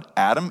God,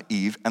 Adam,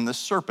 Eve, and the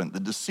serpent, the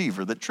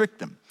deceiver that tricked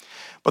them.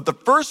 But the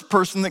first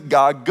person that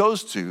God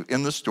goes to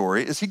in the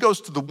story is he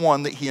goes to the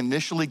one that he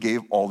initially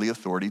gave all the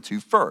authority to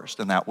first,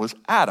 and that was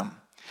Adam.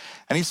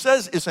 And he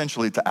says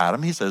essentially to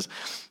Adam, he says,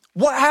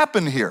 what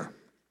happened here?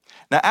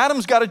 Now,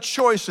 Adam's got a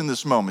choice in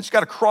this moment. He's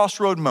got a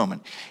crossroad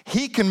moment.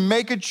 He can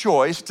make a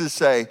choice to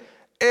say,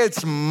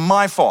 it's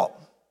my fault.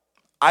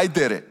 I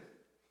did it.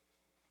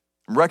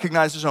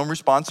 Recognize his own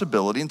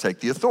responsibility and take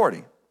the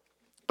authority.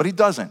 But he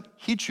doesn't.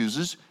 He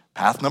chooses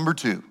path number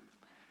 2,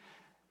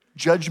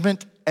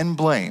 judgment and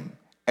blame.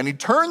 And he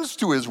turns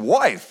to his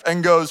wife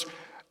and goes,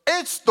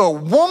 it's the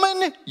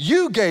woman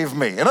you gave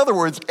me. In other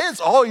words,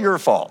 it's all your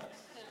fault.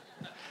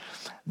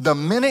 The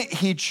minute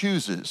he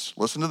chooses,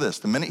 listen to this,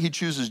 the minute he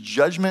chooses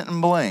judgment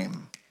and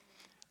blame,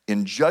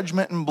 in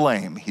judgment and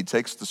blame, he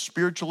takes the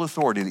spiritual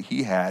authority that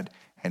he had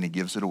and he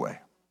gives it away.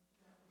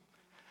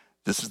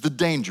 This is the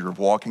danger of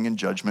walking in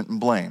judgment and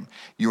blame.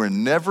 You are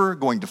never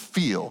going to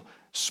feel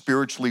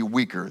spiritually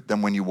weaker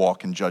than when you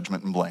walk in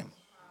judgment and blame.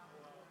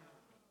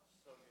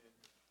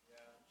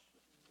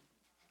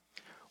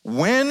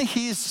 When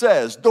he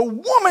says, the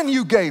woman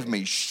you gave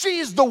me,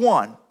 she's the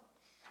one.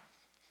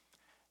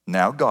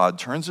 Now God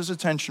turns his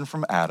attention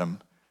from Adam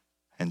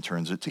and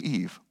turns it to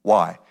Eve.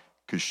 Why?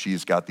 Because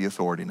she's got the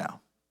authority now.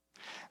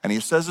 And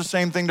he says the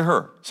same thing to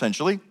her.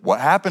 Essentially,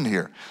 what happened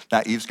here?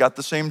 Now Eve's got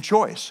the same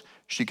choice.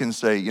 She can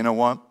say, you know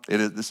what,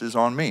 this is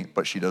on me,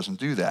 but she doesn't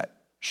do that.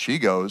 She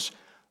goes,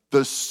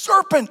 The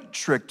serpent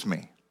tricked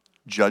me.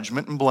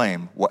 Judgment and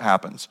blame. What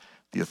happens?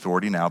 The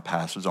authority now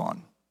passes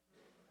on.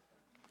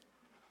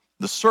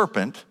 The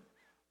serpent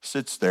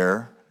sits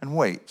there and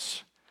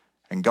waits.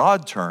 And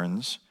God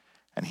turns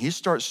and he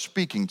starts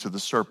speaking to the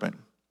serpent.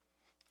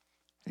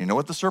 And you know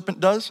what the serpent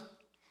does?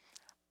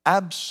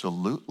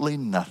 Absolutely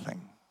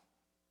nothing.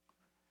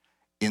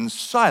 In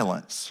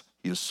silence,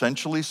 he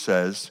essentially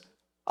says,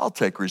 I'll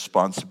take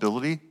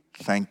responsibility.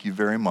 Thank you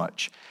very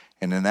much.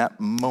 And in that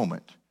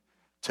moment,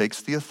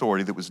 takes the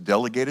authority that was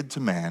delegated to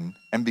man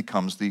and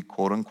becomes the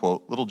quote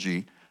unquote little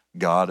g,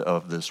 God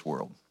of this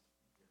world.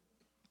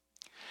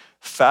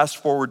 Fast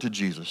forward to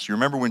Jesus. You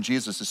remember when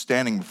Jesus is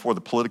standing before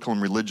the political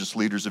and religious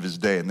leaders of his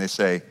day and they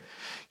say,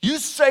 you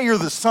say you're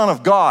the Son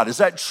of God, is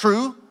that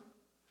true?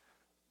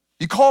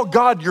 You call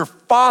God your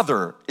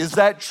Father, is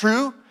that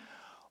true?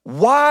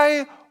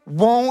 Why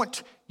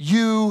won't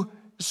you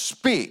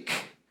speak?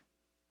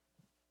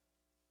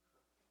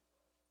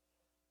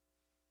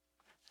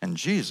 And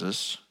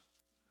Jesus,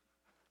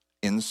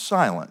 in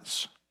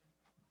silence,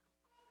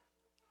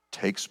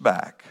 takes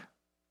back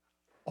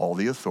all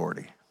the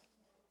authority,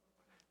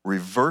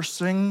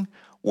 reversing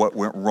what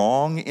went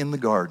wrong in the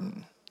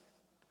garden.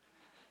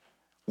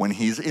 When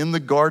he's in the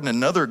garden,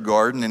 another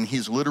garden, and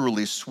he's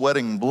literally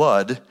sweating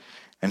blood,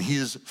 and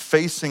he's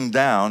facing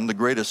down the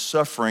greatest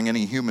suffering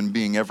any human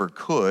being ever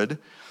could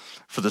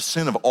for the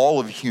sin of all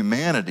of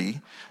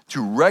humanity,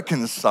 to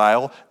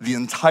reconcile the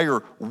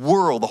entire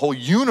world, the whole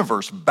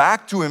universe,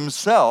 back to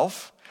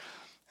himself,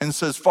 and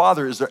says,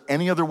 Father, is there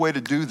any other way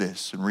to do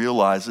this? And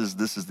realizes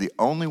this is the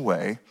only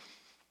way.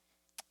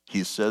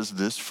 He says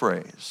this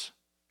phrase.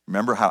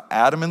 Remember how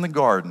Adam in the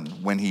garden,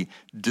 when he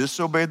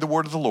disobeyed the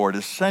word of the Lord,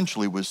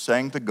 essentially was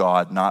saying to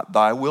God, not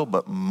thy will,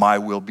 but my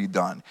will be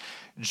done.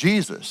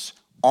 Jesus,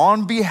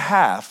 on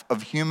behalf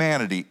of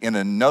humanity in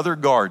another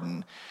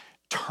garden,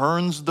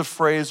 turns the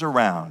phrase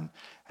around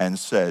and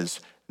says,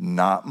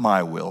 not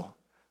my will,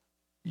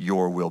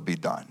 your will be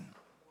done.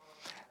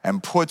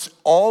 And puts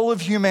all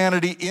of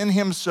humanity in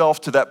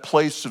himself to that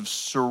place of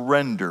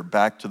surrender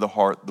back to the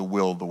heart, the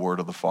will, the word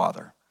of the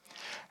Father.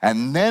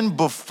 And then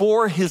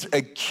before his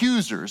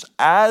accusers,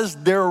 as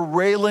they're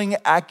railing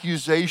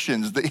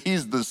accusations that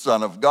he's the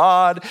Son of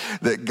God,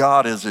 that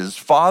God is his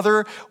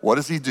Father, what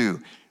does he do?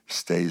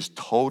 Stays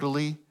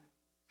totally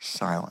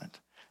silent.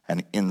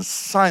 And in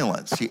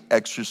silence, he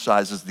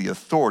exercises the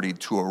authority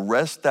to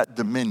arrest that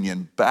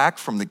dominion back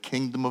from the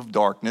kingdom of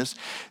darkness,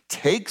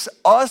 takes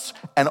us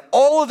and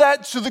all of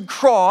that to the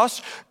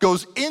cross,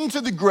 goes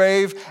into the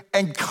grave,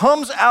 and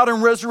comes out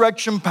in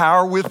resurrection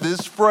power with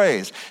this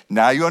phrase.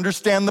 Now you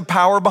understand the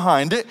power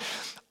behind it.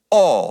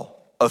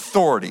 All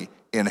authority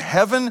in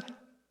heaven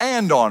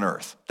and on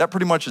earth, that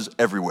pretty much is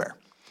everywhere,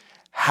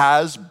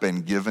 has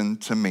been given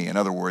to me. In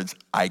other words,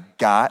 I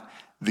got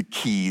the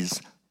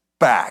keys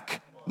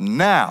back.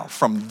 Now,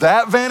 from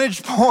that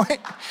vantage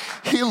point,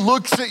 he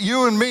looks at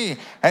you and me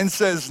and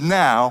says,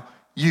 now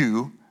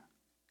you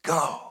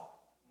go.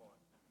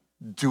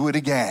 Do it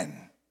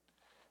again.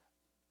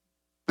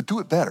 But do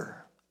it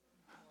better.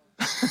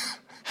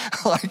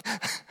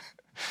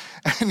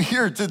 And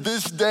here to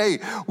this day,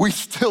 we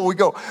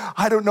go,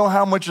 I don't know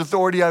how much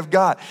authority I've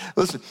got.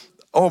 Listen,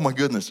 oh my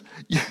goodness.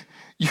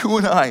 You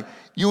and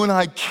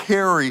I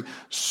carry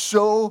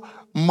so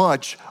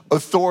much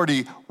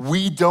authority,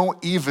 we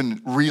don't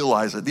even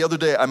realize it. The other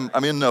day,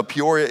 I'm in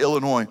Peoria,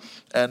 Illinois,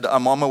 and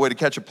I'm on my way to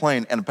catch a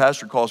plane, and a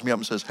pastor calls me up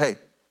and says, hey,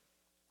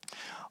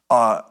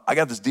 I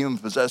got this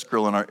demon-possessed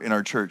girl in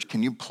our church.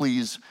 Can you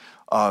please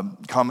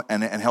come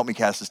and help me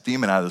cast this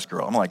demon out of this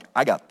girl? I'm like,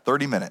 I got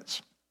 30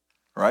 minutes,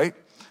 right?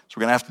 So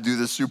we're gonna have to do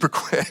this super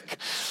quick.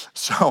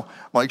 So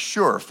I'm like,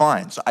 sure,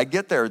 fine. So I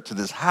get there to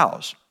this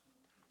house,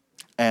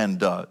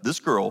 and this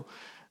girl,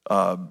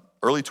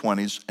 early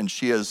 20s, and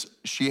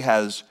she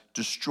has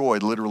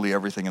destroyed literally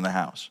everything in the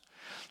house.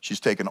 She's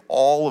taken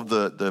all of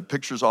the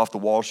pictures off the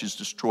wall. She's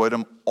destroyed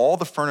them. All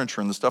the furniture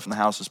and the stuff in the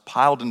house is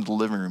piled into the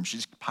living room. She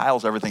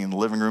piles everything in the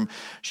living room.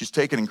 She's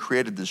taken and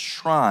created this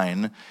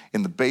shrine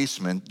in the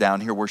basement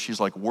down here where she's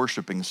like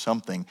worshiping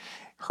something.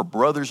 Her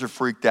brothers are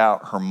freaked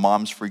out. Her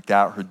mom's freaked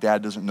out. Her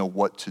dad doesn't know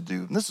what to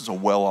do. And this is a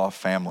well-off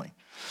family.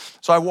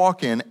 So I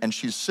walk in, and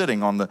she's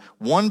sitting on the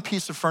one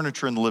piece of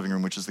furniture in the living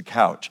room, which is the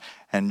couch,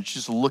 and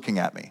she's looking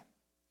at me.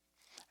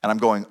 And I'm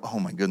going, oh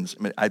my goodness.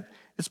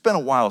 It's been a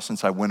while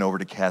since I went over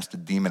to cast a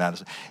demon out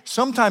of it.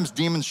 Sometimes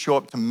demons show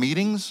up to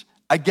meetings.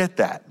 I get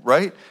that,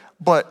 right?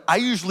 But I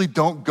usually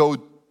don't go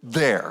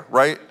there,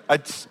 right?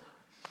 Because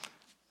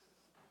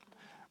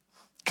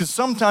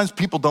sometimes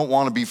people don't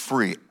want to be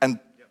free, and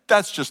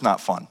that's just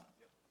not fun.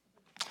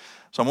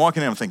 So I'm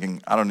walking in, I'm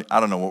thinking, I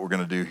don't know what we're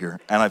going to do here.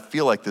 And I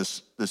feel like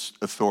this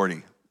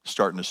authority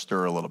starting to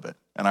stir a little bit.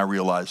 And I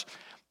realize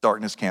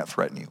darkness can't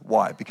threaten you.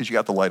 Why? Because you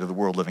got the light of the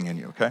world living in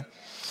you, okay?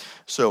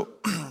 So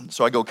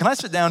I go, can I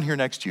sit down here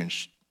next to you? And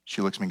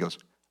she looks at me and goes,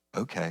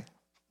 okay.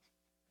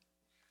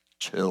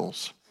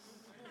 Chills.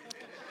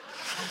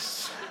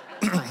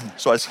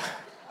 So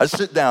I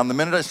sit down. The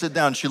minute I sit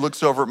down, she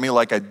looks over at me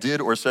like I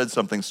did or said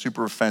something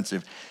super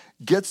offensive.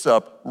 gets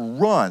up,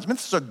 runs. I mean,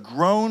 this is a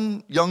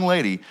grown young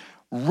lady,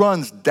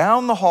 runs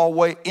down the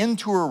hallway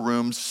into her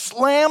room,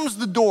 slams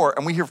the door,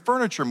 and we hear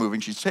furniture moving.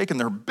 She's taken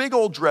her big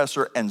old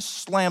dresser and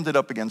slammed it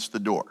up against the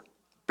door,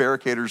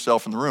 barricaded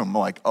herself in the room.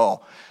 I'm like,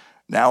 oh,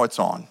 now it's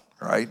on,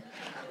 right?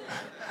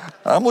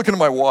 I'm looking at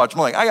my watch. I'm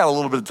like, I got a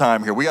little bit of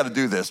time here. We got to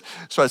do this.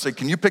 So I said,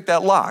 can you pick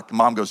that lock? And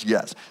Mom goes,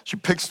 yes. She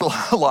picks the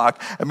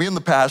lock, and me and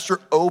the pastor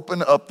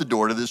open up the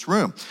door to this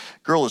room.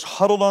 Girl is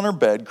huddled on her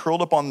bed,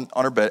 curled up on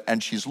her bed,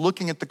 and she's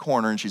looking at the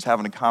corner, and she's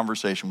having a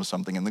conversation with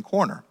something in the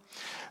corner.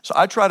 So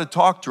I try to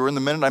talk to her, and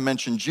the minute I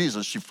mention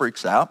Jesus, she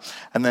freaks out,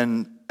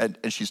 and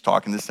she's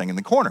talking to this thing in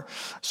the corner.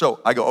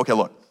 So I go, okay,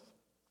 look.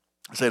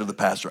 I say to the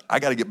pastor, I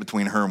got to get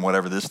between her and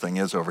whatever this thing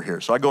is over here.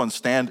 So I go and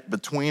stand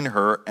between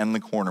her and the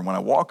corner. When I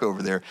walk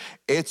over there,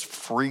 it's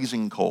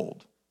freezing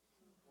cold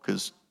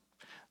because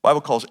the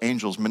Bible calls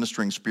angels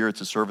ministering spirits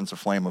as servants of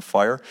flame of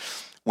fire.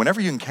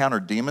 Whenever you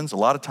encounter demons, a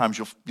lot of times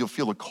you'll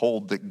feel a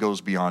cold that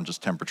goes beyond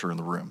just temperature in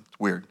the room. It's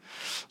weird.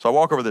 So I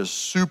walk over there,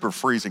 super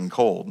freezing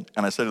cold,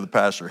 and I say to the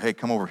pastor, hey,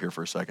 come over here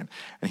for a second.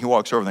 And he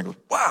walks over and goes,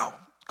 wow,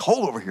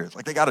 cold over here. It's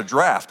like they got a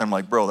draft. I'm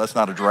like, bro, that's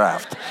not a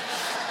draft.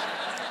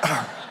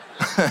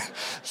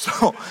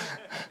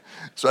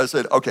 So I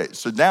said, okay,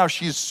 so now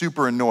she's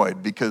super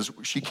annoyed because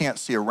she can't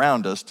see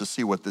around us to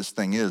see what this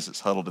thing is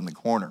that's huddled in the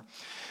corner.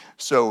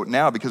 So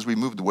now, because we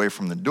moved away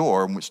from the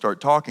door and we start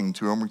talking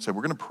to him, we said,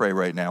 we're going to pray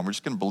right now. And we're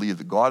just going to believe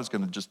that God is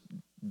going to just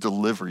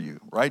deliver you,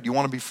 right? You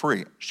want to be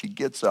free. She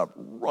gets up,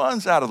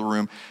 runs out of the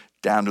room,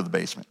 down to the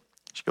basement.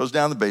 She goes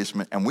down the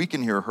basement, and we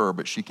can hear her,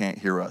 but she can't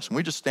hear us. And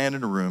we just stand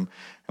in a room,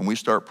 and we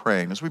start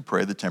praying. As we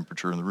pray, the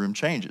temperature in the room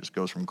changes,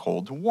 goes from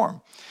cold to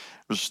warm.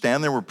 We're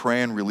standing there, we're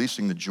praying,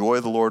 releasing the joy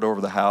of the Lord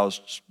over the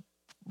house,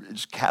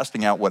 just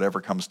casting out whatever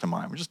comes to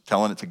mind. We're just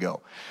telling it to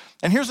go.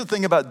 And here's the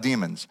thing about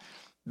demons.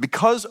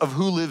 Because of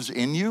who lives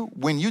in you,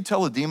 when you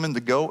tell a demon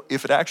to go,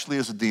 if it actually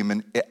is a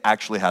demon, it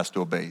actually has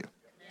to obey you,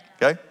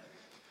 okay?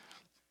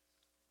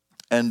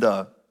 And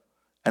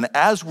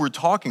as we're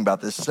talking about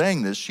this,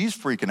 saying this, she's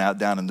freaking out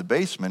down in the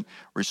basement,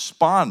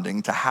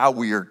 responding to how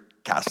we are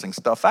casting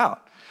stuff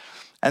out.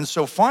 And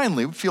so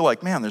finally, we feel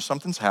like, man,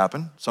 something's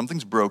happened.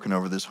 Something's broken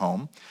over this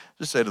home.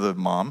 Just say to the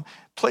mom,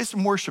 play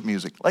some worship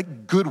music,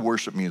 like good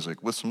worship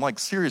music with some like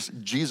serious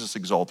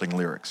Jesus-exalting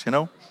lyrics, you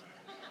know?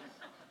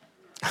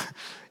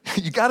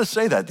 You got to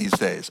say that these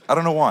days. I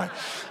don't know why.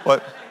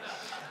 But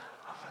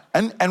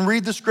and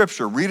read the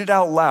scripture. Read it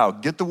out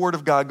loud. Get the word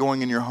of God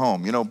going in your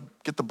home. You know,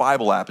 get the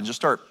Bible app and just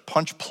start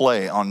punch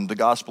play on the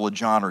Gospel of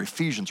John or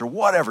Ephesians or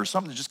whatever.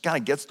 Something that just kind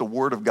of gets the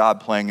word of God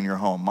playing in your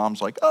home.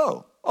 Mom's like,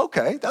 oh,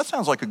 okay, that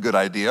sounds like a good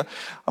idea.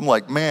 I'm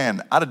like,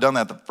 man, I'd have done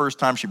that the first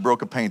time she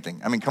broke a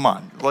painting. I mean, come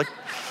on. Like,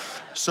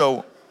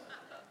 so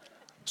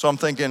I'm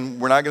thinking,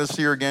 we're not going to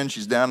see her again.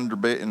 She's down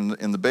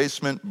in the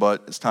basement,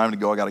 but it's time to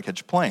go. I got to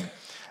catch a plane.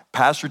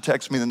 Pastor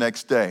texts me the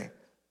next day.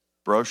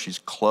 Bro, she's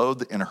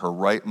clothed in her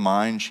right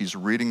mind. She's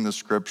reading the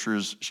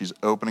scriptures. She's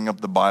opening up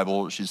the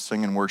Bible. She's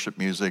singing worship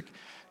music.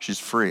 She's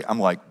free. I'm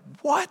like,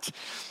 what?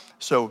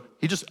 So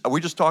we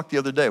just talked the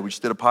other day. We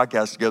just did a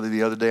podcast together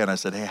the other day, and I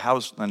said, hey,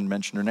 and I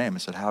mentioned her name. I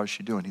said, how is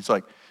she doing? He's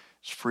like,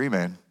 it's free,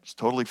 man. It's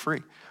totally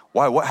free.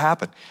 Why? What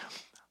happened?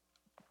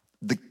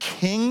 The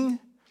king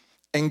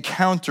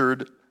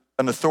encountered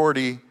an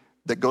authority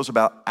that goes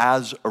about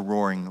as a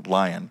roaring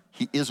lion.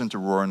 He isn't a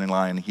roaring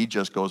lion. He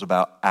just goes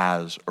about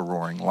as a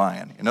roaring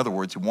lion. In other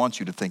words, he wants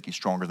you to think he's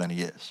stronger than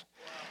he is.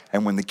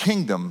 And when the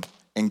kingdom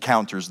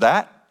encounters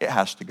that, it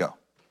has to go.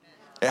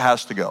 It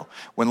has to go.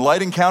 When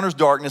light encounters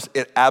darkness,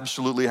 it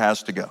absolutely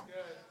has to go.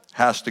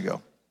 Has to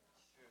go.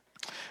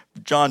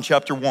 John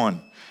chapter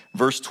 1,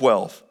 verse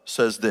 12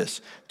 says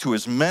this, to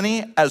as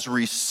many as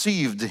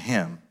received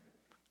him,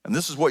 and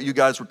this is what you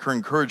guys were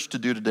encouraged to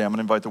do today. I'm going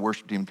to invite the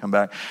worship team to come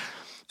back.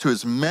 To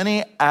as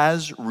many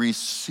as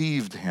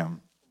received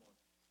him,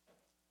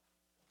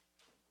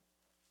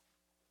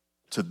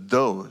 to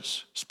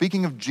those,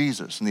 speaking of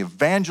Jesus and the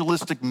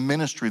evangelistic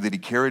ministry that he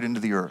carried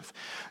into the earth,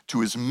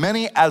 to as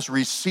many as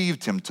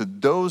received him, to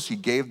those he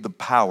gave the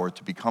power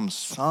to become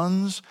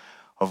sons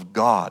of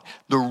God,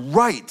 the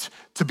right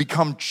to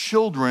become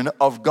children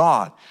of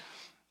God.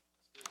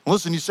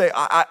 Listen, you say,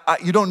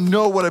 you don't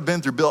know what I've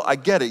been through, Bill. I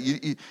get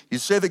it. You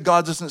say that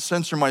God doesn't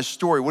censor my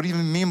story. What do you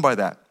even mean by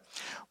that?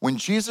 When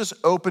Jesus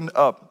opened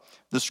up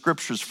the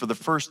scriptures for the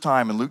first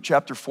time in Luke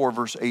chapter 4,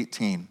 verse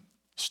 18,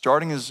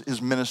 starting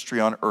his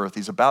ministry on earth,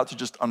 he's about to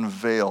just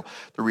unveil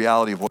the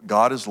reality of what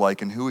God is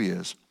like and who he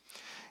is.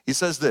 He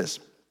says this,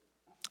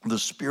 the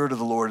Spirit of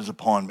the Lord is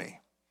upon me.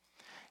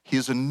 He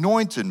has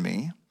anointed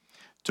me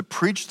to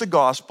preach the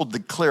gospel,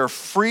 declare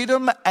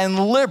freedom and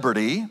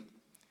liberty.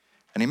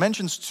 And he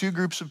mentions two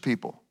groups of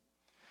people.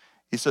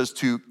 He says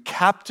to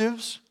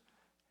captives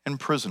and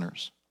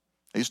prisoners.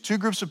 These two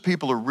groups of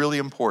people are really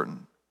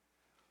important.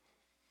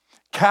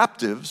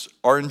 Captives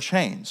are in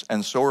chains,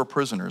 and so are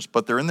prisoners,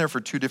 but they're in there for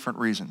two different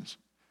reasons.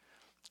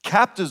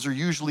 Captives are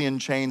usually in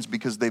chains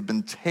because they've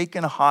been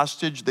taken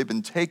hostage, they've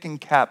been taken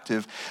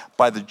captive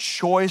by the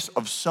choice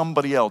of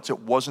somebody else. It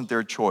wasn't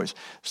their choice.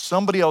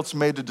 Somebody else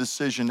made a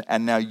decision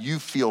and now you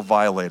feel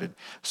violated.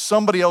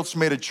 Somebody else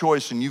made a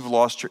choice and you've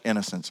lost your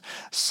innocence.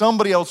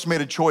 Somebody else made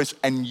a choice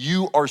and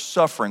you are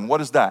suffering. What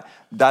is that?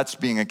 That's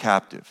being a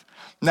captive.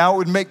 Now, it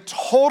would make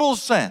total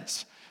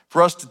sense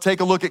for us to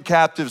take a look at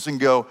captives and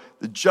go,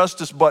 the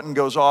justice button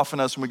goes off in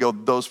us and we go,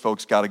 those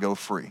folks gotta go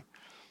free.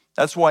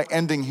 That's why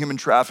ending human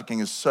trafficking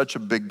is such a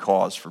big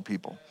cause for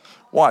people.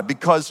 Why?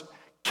 Because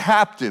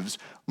captives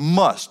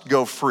must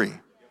go free.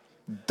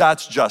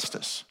 That's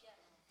justice.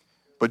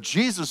 But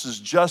Jesus'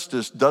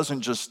 justice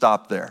doesn't just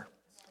stop there,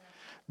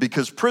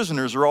 because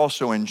prisoners are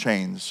also in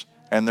chains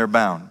and they're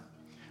bound.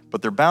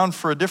 But they're bound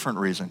for a different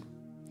reason.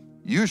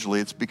 Usually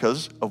it's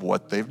because of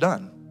what they've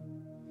done.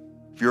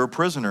 If you're a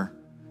prisoner,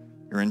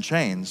 you're in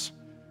chains,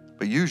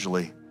 but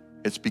usually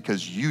it's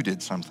because you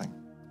did something.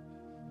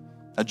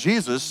 Now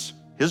Jesus,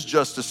 his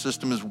justice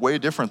system is way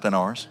different than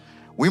ours.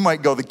 We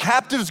might go, the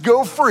captives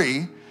go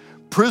free,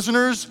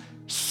 prisoners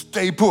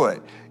stay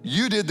put.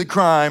 You did the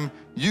crime,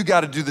 you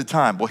got to do the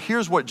time. Well,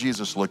 here's what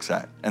Jesus looks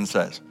at and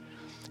says.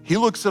 He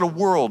looks at a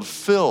world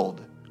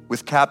filled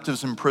with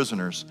captives and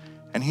prisoners,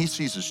 and he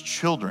sees his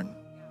children.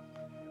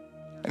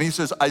 And he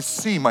says, I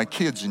see my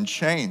kids in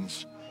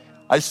chains.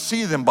 I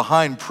see them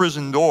behind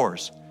prison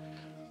doors.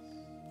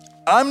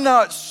 I'm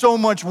not so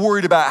much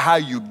worried about how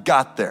you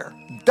got there.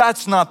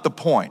 That's not the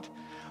point.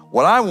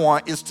 What I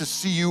want is to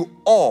see you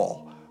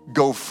all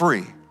go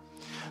free.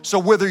 So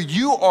whether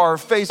you are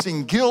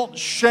facing guilt,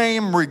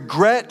 shame,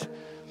 regret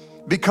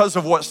because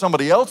of what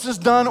somebody else has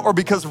done or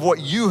because of what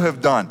you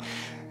have done,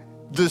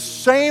 the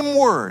same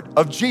word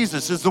of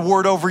Jesus is the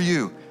word over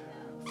you,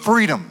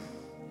 freedom.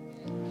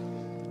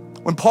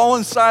 When Paul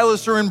and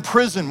Silas are in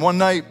prison one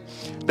night,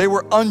 they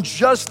were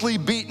unjustly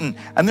beaten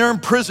and they're in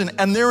prison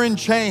and they're in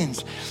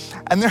chains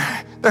and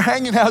they're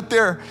hanging out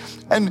there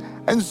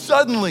and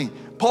suddenly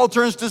Paul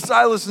turns to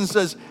Silas and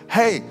says,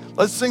 hey,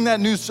 let's sing that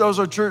new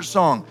Sozo Church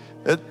song.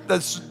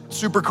 That's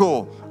super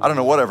cool. I don't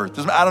know, whatever.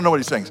 I don't know what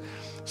he sings.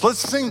 So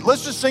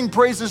let's just sing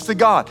praises to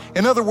God.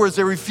 In other words,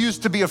 they refuse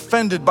to be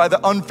offended by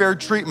the unfair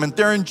treatment.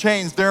 They're in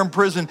chains, they're in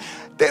prison.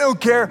 They don't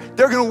care.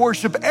 They're gonna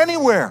worship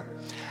anywhere.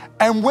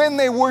 And when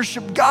they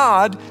worship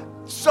God,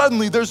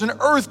 suddenly there's an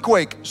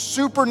earthquake,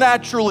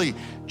 supernaturally.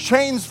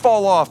 Chains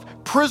fall off,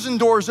 prison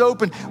doors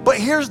open. But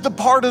here's the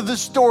part of the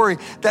story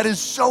that is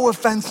so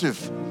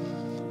offensive.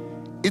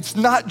 It's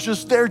not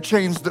just their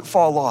chains that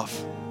fall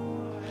off.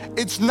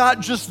 It's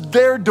not just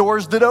their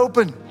doors that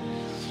open.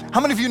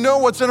 How many of you know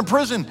what's in a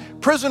prison?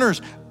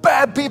 Prisoners,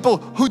 bad people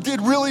who did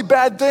really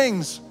bad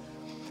things.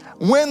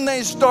 When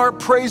they start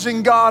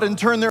praising God and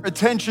turn their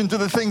attention to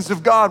the things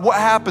of God, what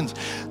happens?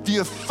 The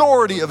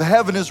authority of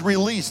heaven is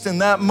released in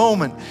that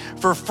moment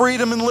for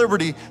freedom and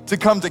liberty to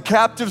come to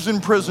captives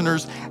and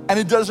prisoners, and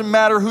it doesn't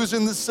matter who's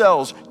in the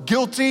cells.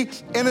 Guilty,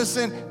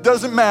 innocent,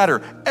 doesn't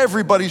matter.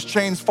 Everybody's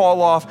chains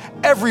fall off.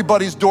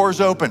 Everybody's doors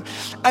open.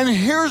 And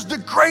here's the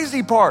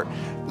crazy part.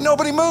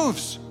 Nobody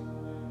moves.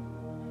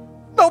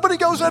 Nobody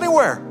goes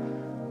anywhere.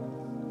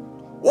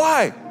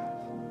 Why?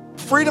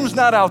 Freedom's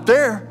not out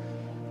there.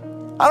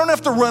 I don't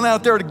have to run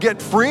out there to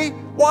get free.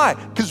 Why?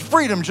 Because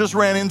freedom just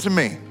ran into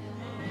me.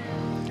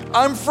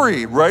 I'm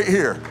free right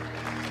here.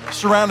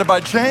 Surrounded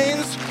by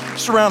chains,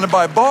 surrounded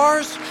by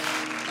bars.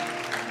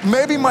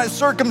 Maybe my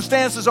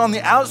circumstances on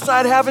the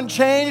outside haven't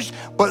changed,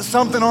 but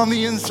something on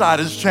the inside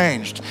has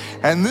changed.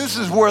 And this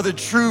is where the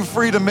true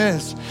freedom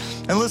is.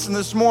 And listen,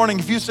 this morning,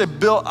 if you say,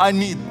 Bill, I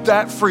need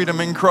that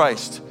freedom in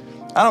Christ.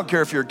 I don't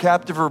care if you're a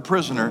captive or a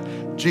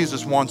prisoner,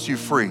 Jesus wants you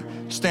free.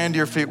 Stand to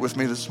your feet with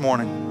me this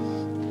morning.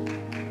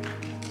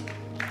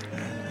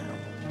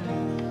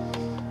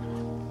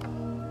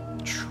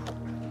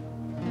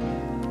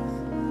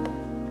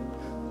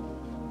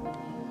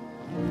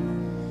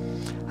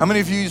 How many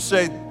of you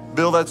say,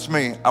 Bill, that's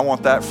me. I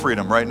want that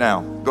freedom right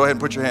now. Go ahead and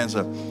put your hands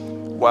up.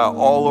 Wow,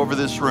 all over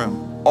this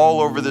room.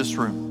 All over this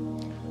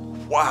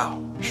room.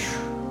 Wow.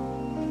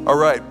 All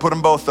right, put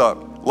them both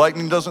up.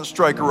 Lightning doesn't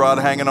strike a rod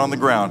hanging on the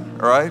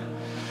ground, all right?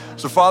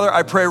 So Father,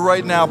 I pray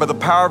right now by the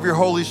power of your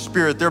Holy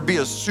Spirit, there be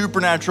a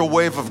supernatural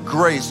wave of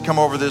grace come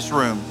over this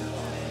room.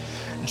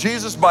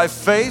 Jesus, by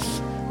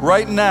faith,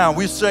 right now,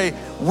 we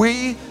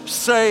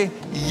say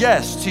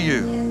yes to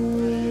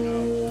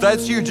you.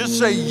 That's you. Just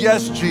say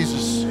yes,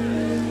 Jesus.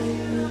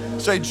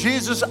 Say,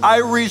 Jesus, I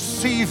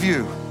receive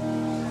you.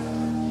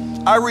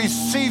 I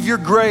receive your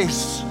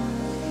grace.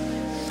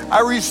 I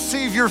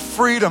receive your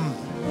freedom.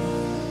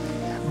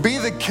 Be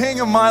the king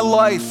of my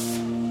life.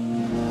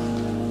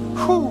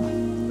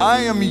 Whew. I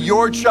am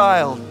your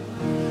child,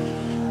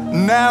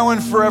 now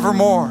and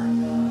forevermore.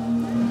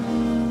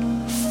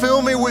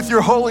 Fill me with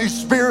your Holy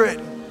Spirit.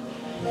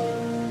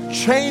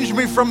 Change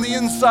me from the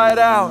inside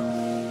out.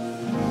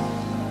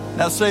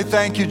 Now say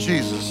thank you,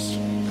 Jesus.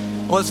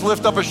 Let's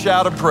lift up a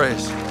shout of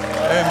praise.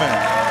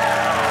 Amen.